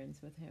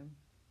experienced with him?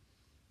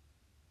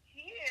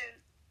 He is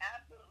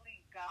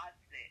absolutely God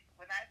sent.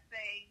 When I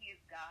say he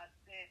is God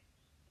sent,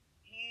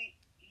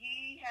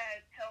 he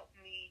has helped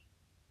me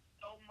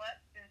so much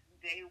since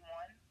day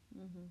one.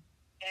 Mm-hmm.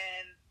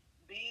 And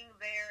being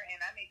there, and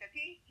I mean, because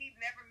he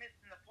never missed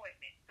an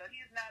appointment. So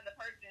he's not the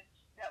person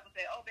that would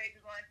say, "Oh,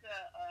 baby, we're going to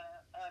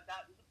a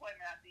doctor's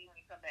appointment. I'll see you when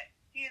you come back."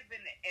 He has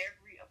been to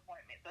every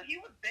appointment. So he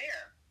was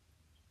there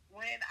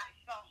when I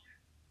saw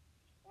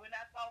what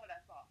I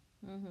saw.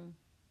 Mm-hmm.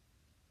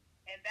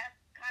 And that's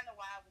kind of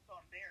why I was so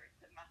embarrassed,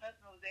 because my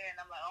husband was there,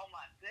 and I'm like, "Oh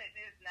my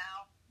goodness,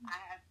 now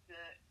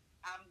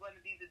I'm going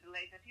to be the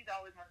delay," because he's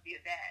always going to be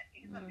a dad.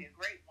 He's mm-hmm. going to be a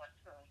great one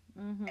soon.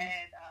 Mm-hmm.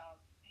 And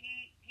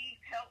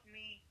he's helped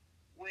me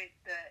with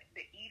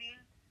the eating.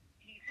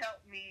 He's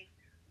helped me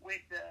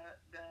with the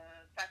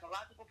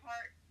psychological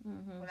part.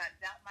 Mm-hmm. When I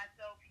doubt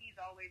myself, he's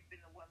always been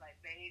the one like,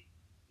 "Babe,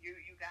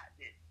 you got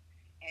this,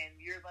 and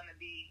you're gonna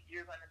be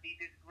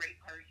this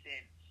great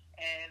person."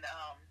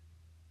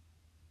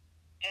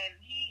 And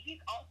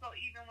he's also,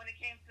 even when it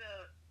came to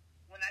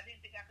when I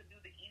didn't think I could do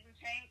the eating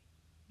change,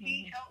 mm-hmm. he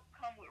helped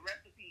come with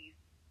recipes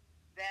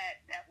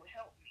that would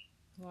help me.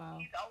 Wow.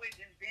 He's always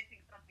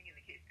inventing something in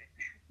the kitchen.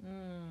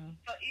 Mm.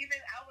 So even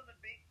I was a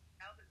big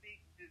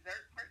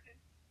dessert person.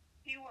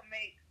 He would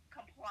make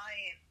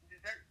compliant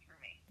desserts for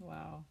me.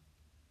 Wow,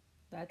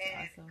 that's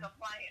and awesome.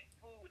 Compliant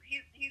food.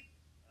 He's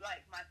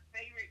like my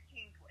favorite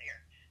team player.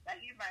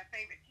 Like, he's my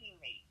favorite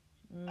teammate.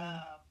 Mm.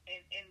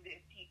 And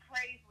this, he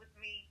prays with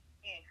me.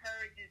 He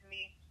encourages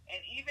me. And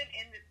even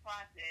in this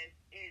process,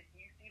 is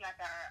you see like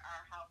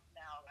our house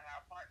now, like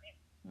our apartment,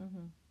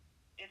 mm-hmm.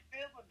 it's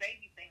filled with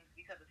baby things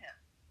because of him.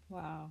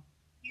 Wow.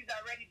 He's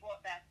already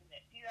bought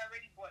bassinets. He's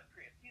already bought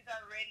cribs. He's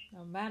already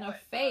a man of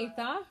faith,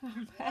 huh?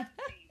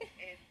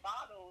 and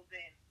bottles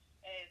and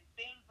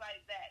things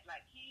like that.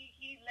 Like,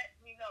 he lets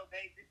me know,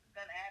 "Babe, this is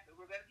gonna happen.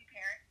 We're gonna be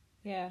parents.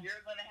 Yeah.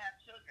 You're gonna have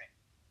children."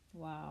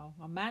 Wow,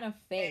 a man of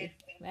faith,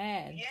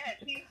 man. Yes,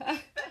 he's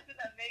such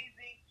an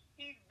amazing.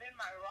 He's been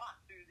my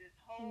rock through this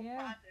whole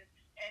process,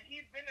 and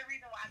he's been the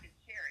reason why I could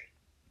share it.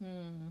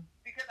 Hmm.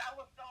 Because I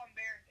was so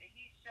embarrassed, and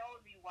he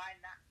showed me why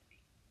not to be.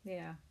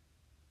 Yeah,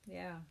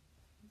 yeah,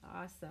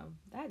 awesome.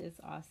 That is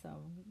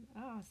awesome.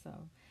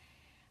 Awesome.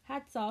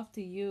 Hats off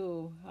to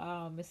you,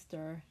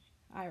 Mr.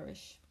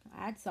 Irish.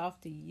 Hats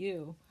off to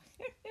you.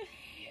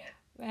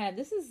 Man,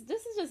 this is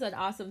just an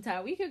awesome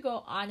time. We could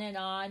go on and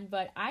on,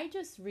 but I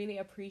just really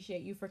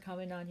appreciate you for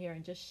coming on here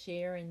and just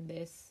sharing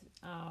this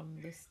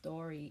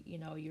story.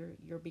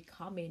 You're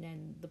becoming,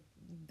 and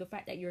the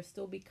fact that you're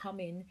still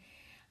becoming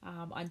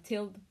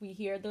until we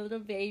hear the little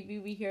baby,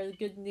 we hear the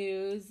good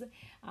news.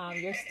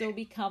 You're still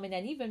becoming,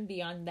 and even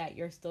beyond that,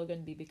 you're still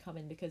going to be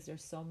becoming, because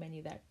there's so many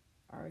that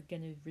are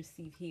going to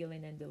receive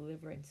healing and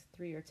deliverance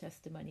through your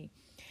testimony.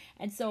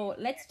 And so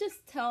let's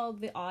just tell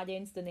the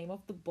audience the name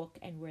of the book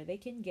and where they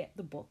can get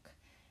the book.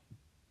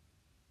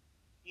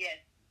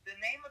 Yes, the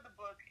name of the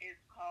book is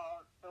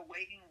called The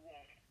Waiting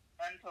Womb,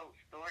 Untold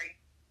Story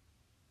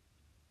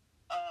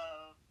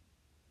of,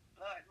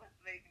 Lord, what's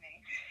the baby name?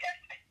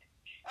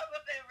 I was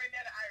going to say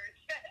Raynetta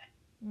Irish.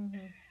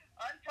 Mm-hmm.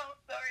 Untold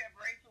Story of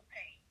Rachel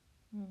Payne.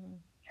 Mm-hmm.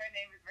 Her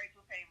name is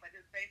Rachel Payne, but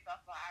it's based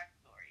off of our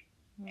story.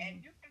 Mm-hmm. And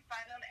you can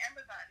find it on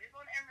Amazon. It's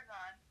on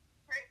Amazon.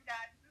 Praise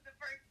God. This is the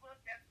first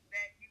book that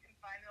you can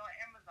find it on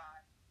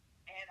Amazon.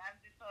 And I'm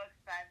just so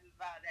excited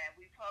about that.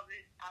 We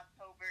published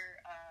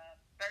October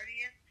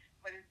 30th,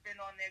 but it's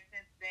been on there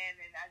since then,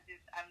 and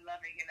I'm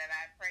loving it. And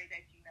I pray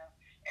that,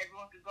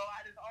 everyone could go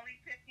out. It's only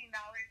 $15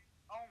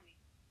 only.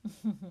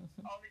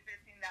 Only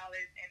 $15,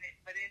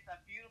 but it's a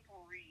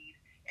beautiful read,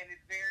 and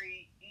it's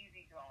very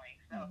easygoing.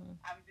 So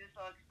I'm just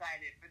so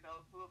excited for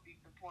those who will be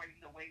supporting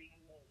The Waiting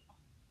Womb.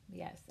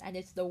 Yes, and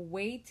it's the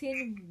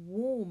waiting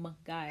womb,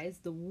 guys.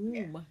 The Yes.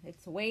 womb.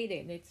 It's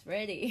waiting. It's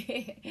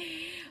ready.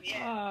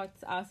 Yes. Oh,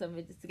 it's awesome.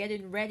 It's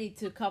getting ready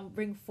to come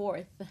bring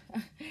forth.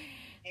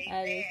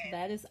 Amen.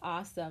 That is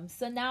awesome.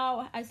 So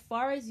now, as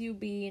far as you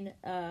being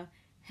a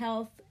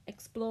health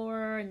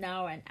explorer,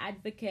 now an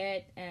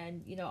advocate,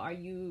 and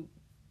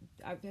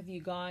have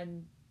you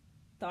gone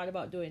thought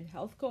about doing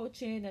health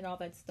coaching and all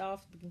that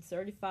stuff, being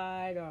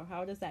certified, or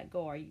how does that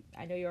go?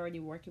 I know you're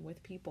already working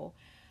with people,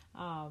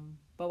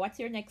 but what's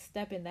your next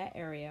step in that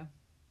area?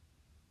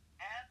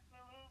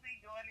 Absolutely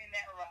going in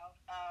that route.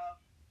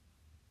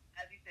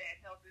 As you said,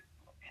 health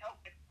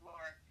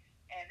explorer,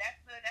 and that's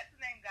the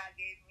name God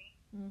gave me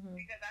Mm-hmm.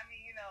 because I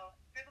mean,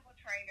 physical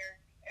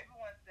trainer.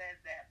 Everyone says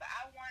that, but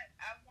I want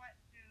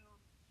to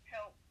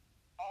help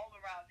all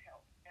around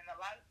health, and a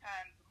lot of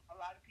times, a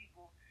lot of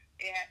people,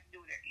 it has to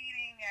do with their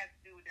eating, it has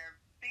to do with their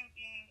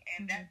thinking,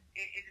 and Mm-hmm.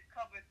 it just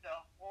covers the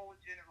whole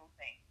general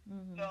thing.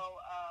 Mm-hmm. So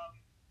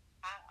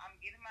I'm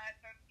getting my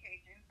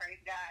certification. Praise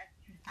God.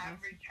 I'm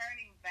Awesome.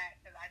 returning back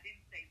because I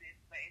didn't say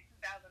this, but in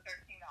 2013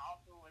 I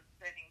also was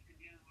studying to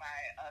do my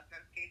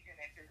certification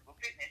in physical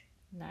fitness,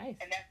 Nice.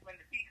 and that's when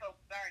the PCOS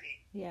started.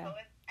 Yeah. So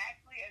it's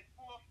actually a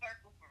full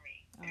circle for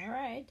me. All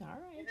right.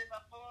 It is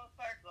a full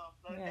circle,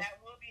 so Yes.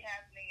 that will be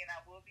happening, and I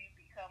will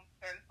become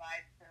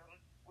certified soon.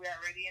 We're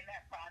already in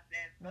that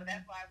process, so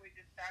that's why we're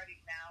just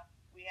starting now.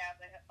 We have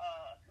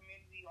a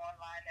community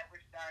online that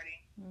we're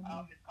starting.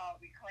 It's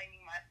called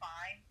Reclaiming My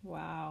Spine.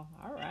 Wow.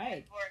 All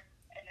right.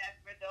 And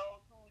that's for those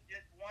who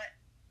just want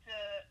to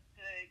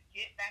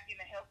get back in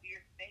a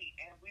healthier state,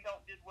 and we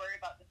don't just worry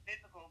about the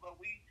physical, but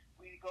we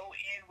go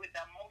in with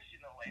the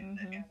emotional and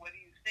what do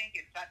you think,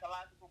 and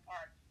psychological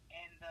parts,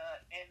 and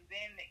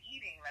then the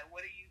eating, like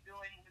what are you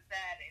doing with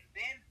that, and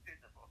then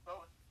physical.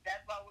 So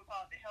that's why we're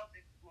called the health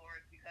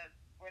explorers, because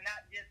we're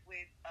not just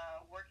with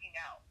working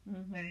out,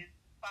 but it's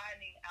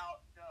finding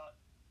out the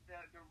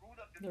root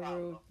of the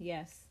problem. Root,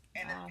 yes.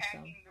 And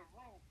awesome. Attacking the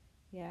root.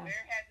 Yeah.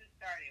 Where has it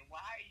started?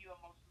 Why are you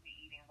emotionally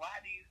eating? Why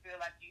do you feel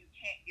like you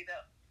can't get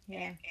up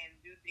and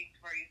do things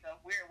for yourself?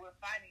 We're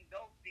finding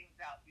those things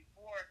out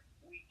before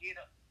we get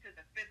up to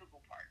the physical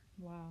part.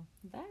 Wow,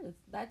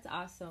 that's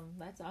awesome.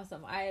 That's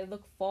awesome. I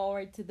look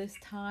forward to this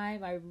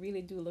time. I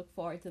really do look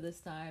forward to this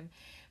time.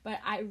 But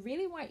I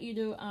really want you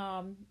to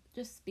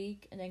just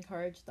speak and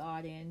encourage the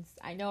audience.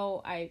 I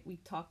know we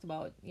talked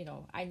about,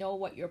 I know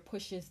what your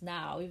push is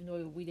now, even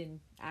though we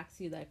didn't ask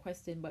you that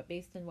question, but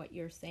based on what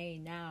you're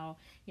saying now,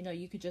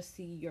 you could just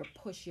see your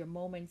push, your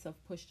moments of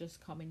push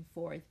just coming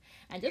forth,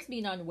 and just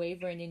being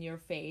unwavering in your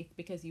faith,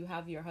 because you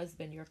have your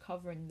husband, your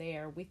covering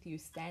there with you,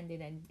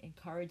 standing and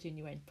encouraging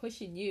you and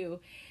pushing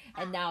you,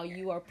 and now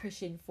you are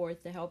pushing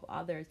forth to help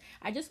others.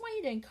 I just want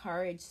you to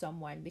encourage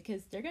someone,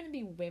 because they're going to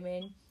be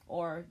women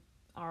or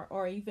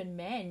even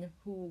men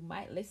who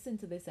might listen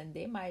to this, and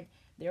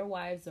their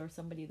wives or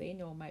somebody they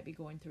know might be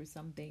going through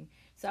something.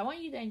 So I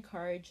want you to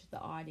encourage the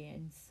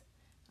audience,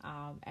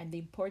 and the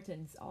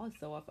importance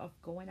also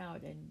of going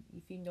out, and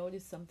if you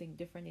notice something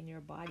different in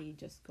your body,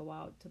 just go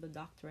out to the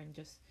doctor and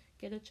just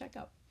get a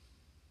checkup.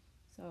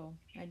 So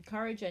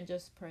encourage and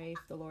just pray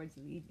if the Lord's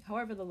lead,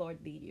 however the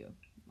Lord lead you.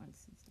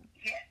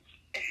 Yes.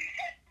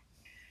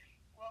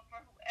 Well,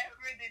 for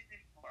whoever this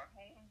is for,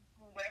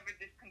 whoever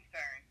this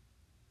concerns,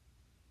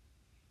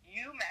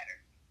 you matter,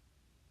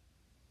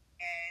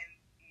 and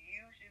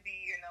you should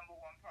be your number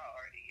one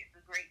priority. It's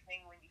a great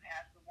thing when you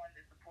have someone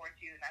to support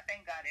you, and I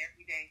thank God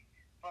every day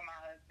for my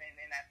husband,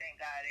 and I thank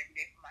God every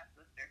day for my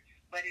sister.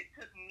 But it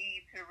took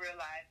me to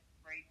realize,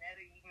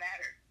 Raynetta, you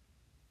matter.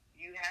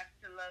 You have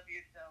to love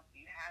yourself.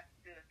 You have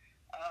to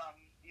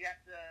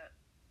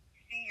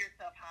see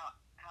yourself how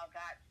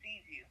God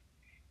sees you,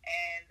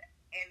 and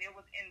it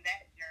was in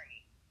that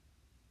journey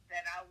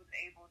that I was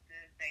able to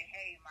say,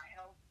 hey, my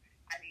health,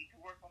 I need to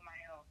work on my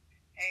health.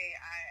 Hey,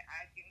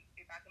 I can,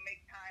 if I can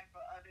make time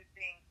for other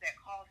things that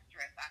cause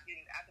stress, I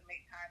can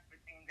make time for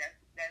things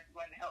that's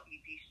going to help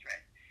me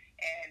de-stress.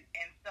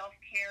 And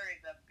self-care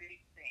is a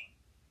big thing.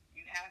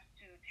 You have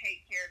to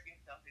take care of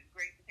yourself. It's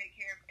great to take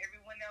care of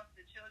everyone else,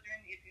 the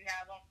children, if you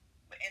have them,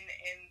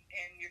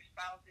 and your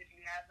spouse, if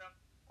you have them,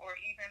 or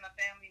even a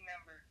family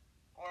member,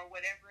 or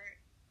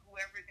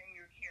whoever's in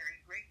your care.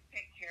 It's great to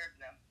take care of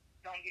them.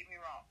 Don't get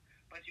me wrong.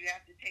 But you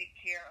have to take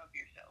care of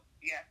yourself.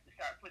 You have to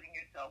start putting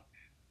yourself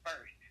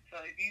first.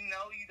 So if you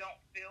know you don't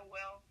feel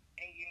well,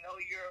 and you know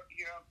you're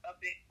a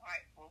bit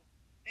prideful,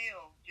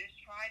 still just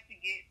try to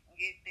get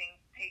things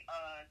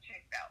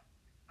checked out.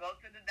 Go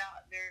to the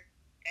doctor,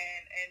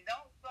 and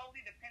don't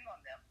solely depend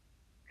on them,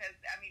 because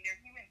I mean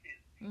they're human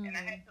too. And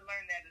I had to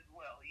learn that as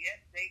well.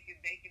 Yes, they can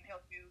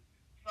help you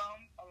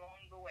some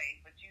along the way,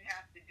 but you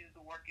have to do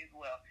the work as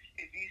well.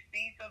 If you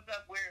see some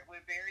stuff, we're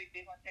very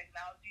big on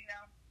technology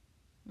now.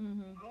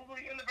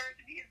 Google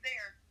University is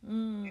there.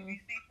 If you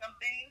see some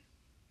things,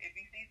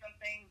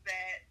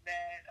 that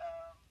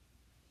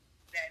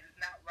is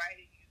not right,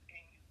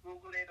 and you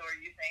Google it, or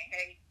you're saying,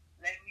 hey,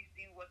 let me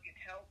see what can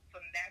help,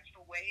 some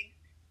natural ways.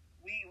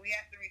 We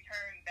have to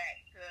return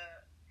back to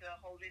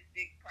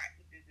holistic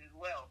practices as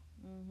well.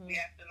 We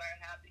have to learn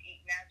how to eat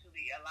naturally.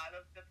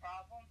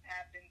 problems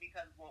happen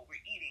because of what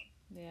we're eating.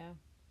 Yeah.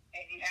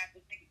 And you have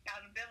to take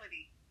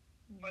accountability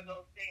for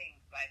those things.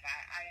 Like,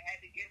 I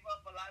had to give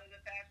up a lot of the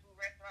fast food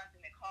restaurants,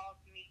 and it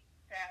caused me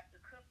to have to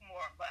cook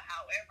more. But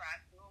however, I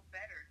feel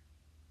better.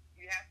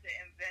 You have to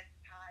invest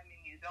time,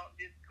 and you don't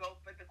just go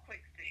for the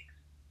quick fix.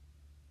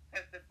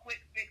 Because the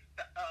quick fix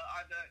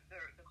are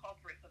the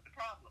culprits of the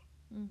problem.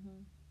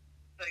 Mm-hmm.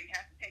 So you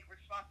have to take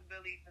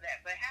responsibility for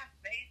that. But have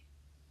faith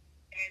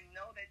and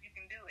know that you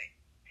can do it.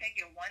 Take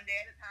it one day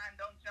at a time.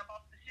 Don't jump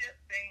off the ship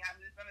saying, I'm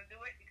just going to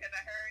do it because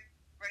I heard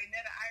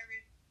Raynetta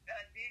Iris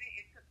did it.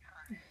 It took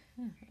time.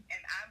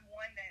 And I'm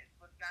one that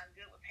was not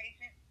good with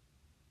patience.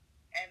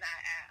 And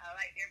I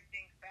like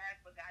everything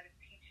fast, but God is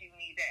teaching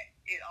me that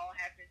it all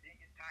happens in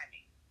His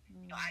timing.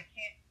 So I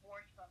can't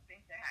force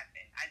something to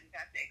happen. I just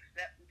have to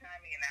accept the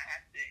timing, and I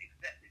have to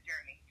accept the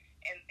journey.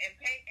 And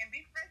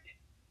be present.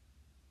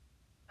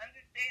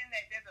 Understand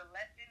that there's a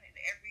lesson in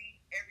every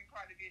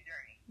part of your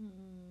journey.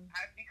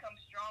 I've become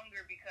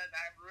stronger because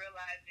I'm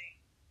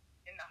realizing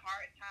in the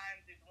hard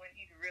times is when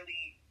He's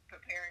really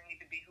preparing me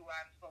to be who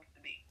I'm supposed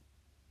to be.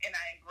 And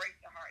I embrace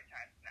the hard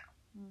times now.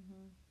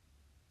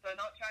 So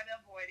don't try to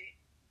avoid it.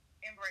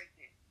 Embrace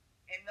it.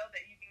 And know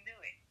that you can do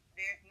it.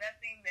 There's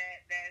nothing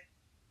that's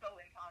so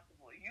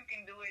impossible. You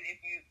can do it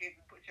if you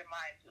put your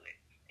mind to it.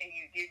 And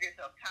you give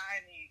yourself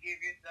time, and you give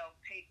yourself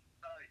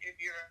if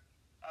you're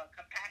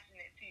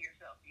compassionate to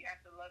yourself. You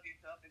have to love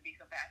yourself and be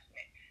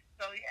compassionate.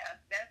 So yeah,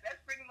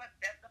 that's pretty much,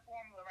 that's the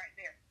formula right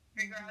there.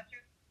 Figure out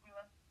your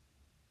formula,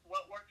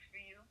 what works for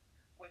you,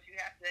 what you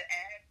have to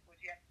add, what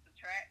you have to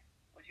subtract,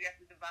 what you have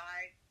to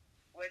divide,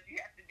 what you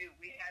have to do.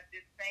 We have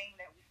this thing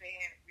that we say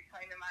in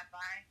Reclaiming My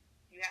Fine.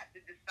 You have to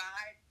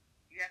decide,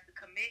 you have to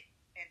commit,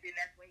 and then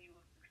that's when you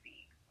will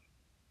succeed.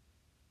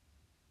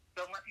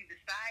 So once you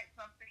decide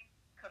something,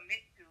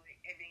 commit to it,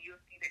 and then you'll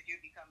see that you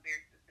become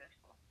very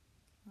successful.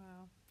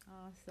 Wow.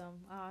 Awesome.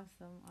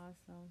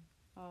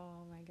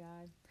 Oh my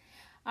God.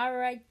 All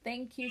right.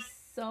 Thank you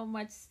so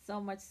much,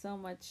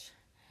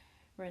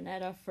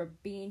 Raynetta, for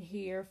being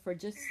here, for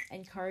just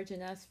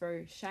encouraging us,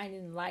 for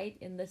shining light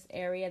in this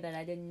area that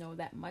I didn't know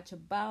that much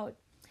about.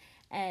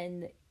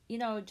 And,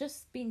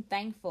 just being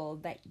thankful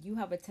that you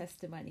have a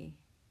testimony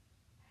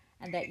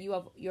and that you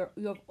have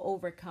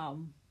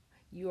overcome.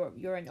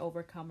 You're an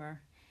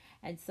overcomer.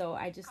 And so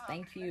I just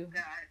thank you.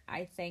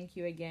 I thank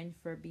you again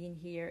for being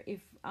here.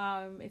 If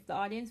the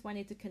audience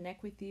wanted to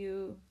connect with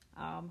you,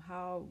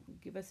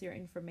 give us your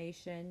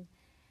information.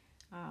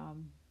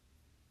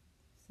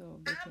 So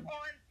they can... I'm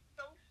on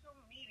social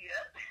media.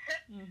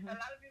 A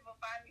lot of people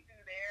find me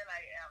through there,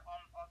 like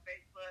on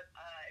Facebook.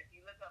 If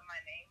you look up my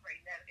name,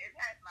 Raynetta, it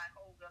has my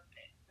whole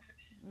government.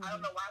 I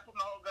don't know why I put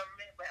my whole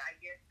government, but I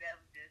guess that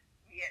was just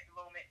me at the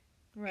moment.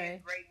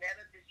 Right. It's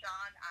Raynetta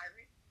Deshawn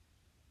Iris.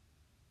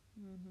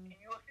 And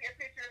you will see a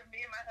picture of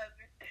me and my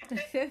husband.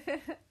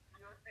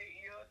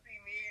 You'll see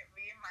me and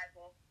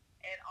Michael,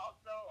 and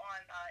also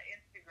on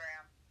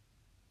Instagram.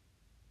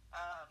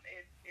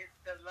 It's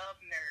the Love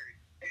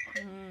Nerds.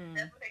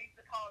 That's what they used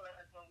to call us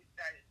when we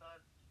started. So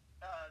it's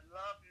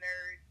Love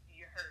Nerds,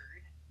 you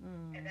heard.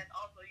 And then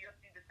also you'll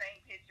see the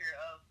same picture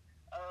of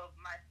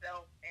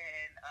myself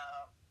and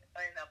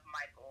of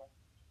Michael.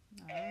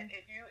 And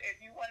if you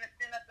want to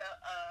send us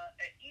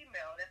an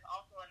email, that's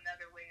also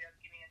another way of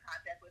getting in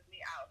contact with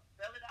me. I'll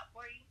spell it out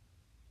for you.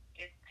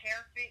 It's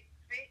Perfect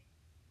Fit,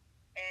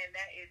 and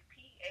that is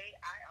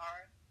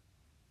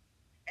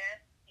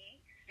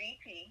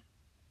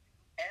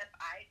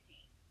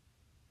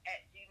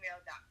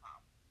PAIRSECTFIT@gmail.com.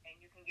 And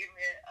you can give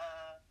me an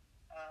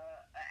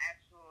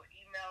actual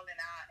email, and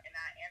I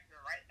answer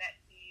right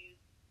back to you,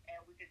 and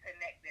we can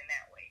connect in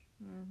that way.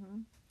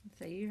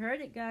 So you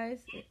heard it, guys.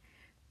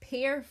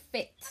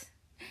 Perfect.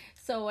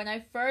 So when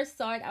I first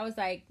saw it, I was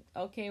like,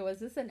 okay, was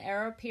this an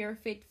error?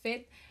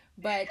 Fit.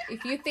 But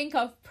if you think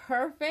of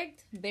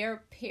perfect,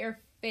 they're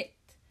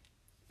perfect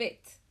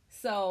fit.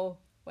 So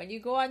when you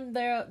go on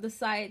the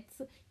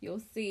sites, you'll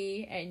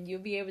see and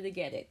you'll be able to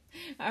get it.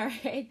 All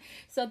right.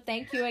 So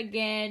thank you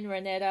again,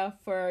 Raynetta,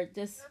 for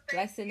just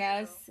blessing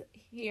us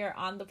here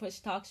on the Push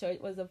Talk Show.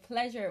 It was a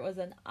pleasure. It was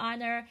an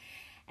honor.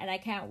 And I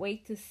can't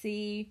wait to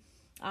see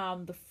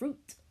the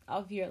fruit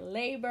of your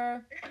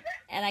labor,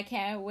 and I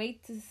can't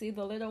wait to see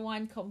the little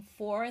one come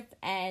forth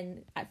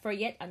and for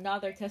yet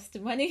another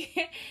testimony.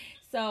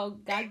 So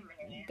God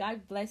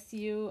bless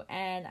you,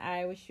 and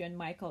I wish you and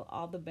Michael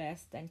all the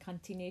best, and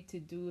continue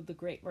to do the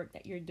great work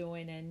that you're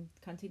doing, and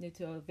continue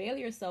to avail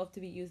yourself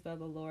to be used by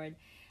the Lord.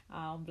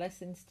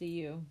 Blessings to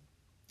you.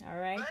 All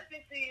right.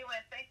 Blessings to you,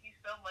 and thank you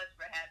so much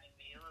for having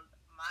me. It was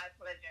my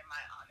pleasure and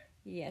my honor.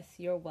 Yes,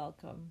 you're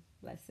welcome.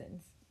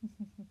 Blessings.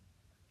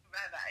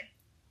 Bye-bye.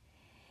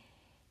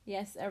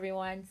 Yes,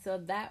 everyone. So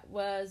that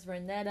was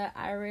Raynetta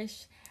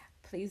Iris.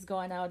 Please go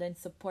on out and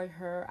support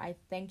her. I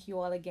thank you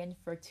all again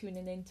for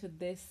tuning into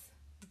this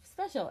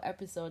special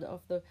episode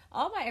of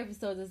all my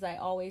episodes, as I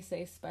always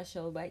say,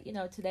 special. But,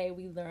 today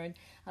we learned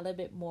a little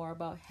bit more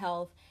about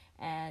health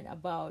and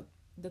about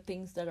the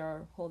things that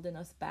are holding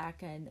us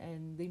back,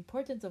 and the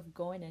importance of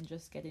going and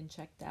just getting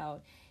checked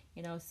out.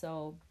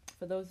 So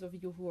for those of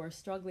you who are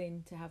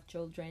struggling to have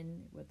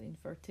children with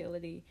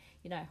infertility,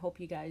 I hope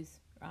you guys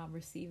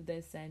receive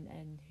this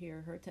and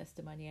hear her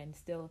testimony, and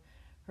still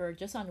her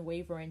just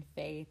unwavering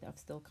faith of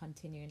still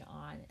continuing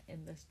on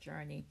in this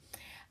journey.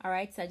 All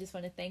right, so I just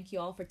want to thank you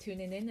all for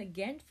tuning in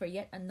again for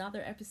yet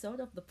another episode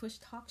of the Push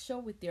Talk Show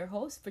with your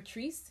host,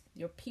 Patrice,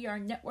 your PR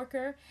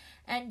networker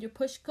and your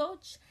push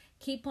coach.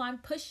 Keep on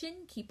pushing,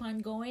 keep on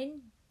going,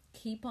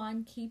 keep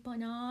on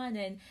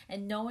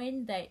and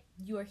knowing that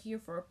you are here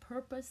for a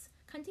purpose.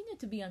 Continue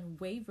to be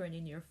unwavering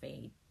in your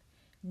faith,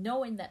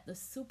 knowing that the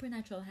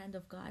supernatural hand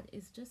of God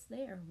is just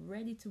there,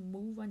 ready to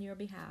move on your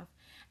behalf,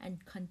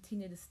 and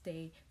continue to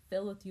stay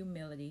filled with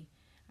humility.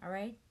 All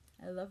right?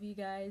 I love you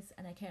guys,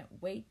 and I can't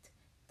wait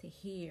to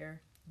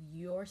hear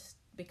your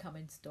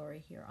becoming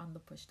story here on the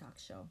Push Talk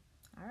Show.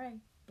 All right.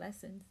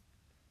 Blessings.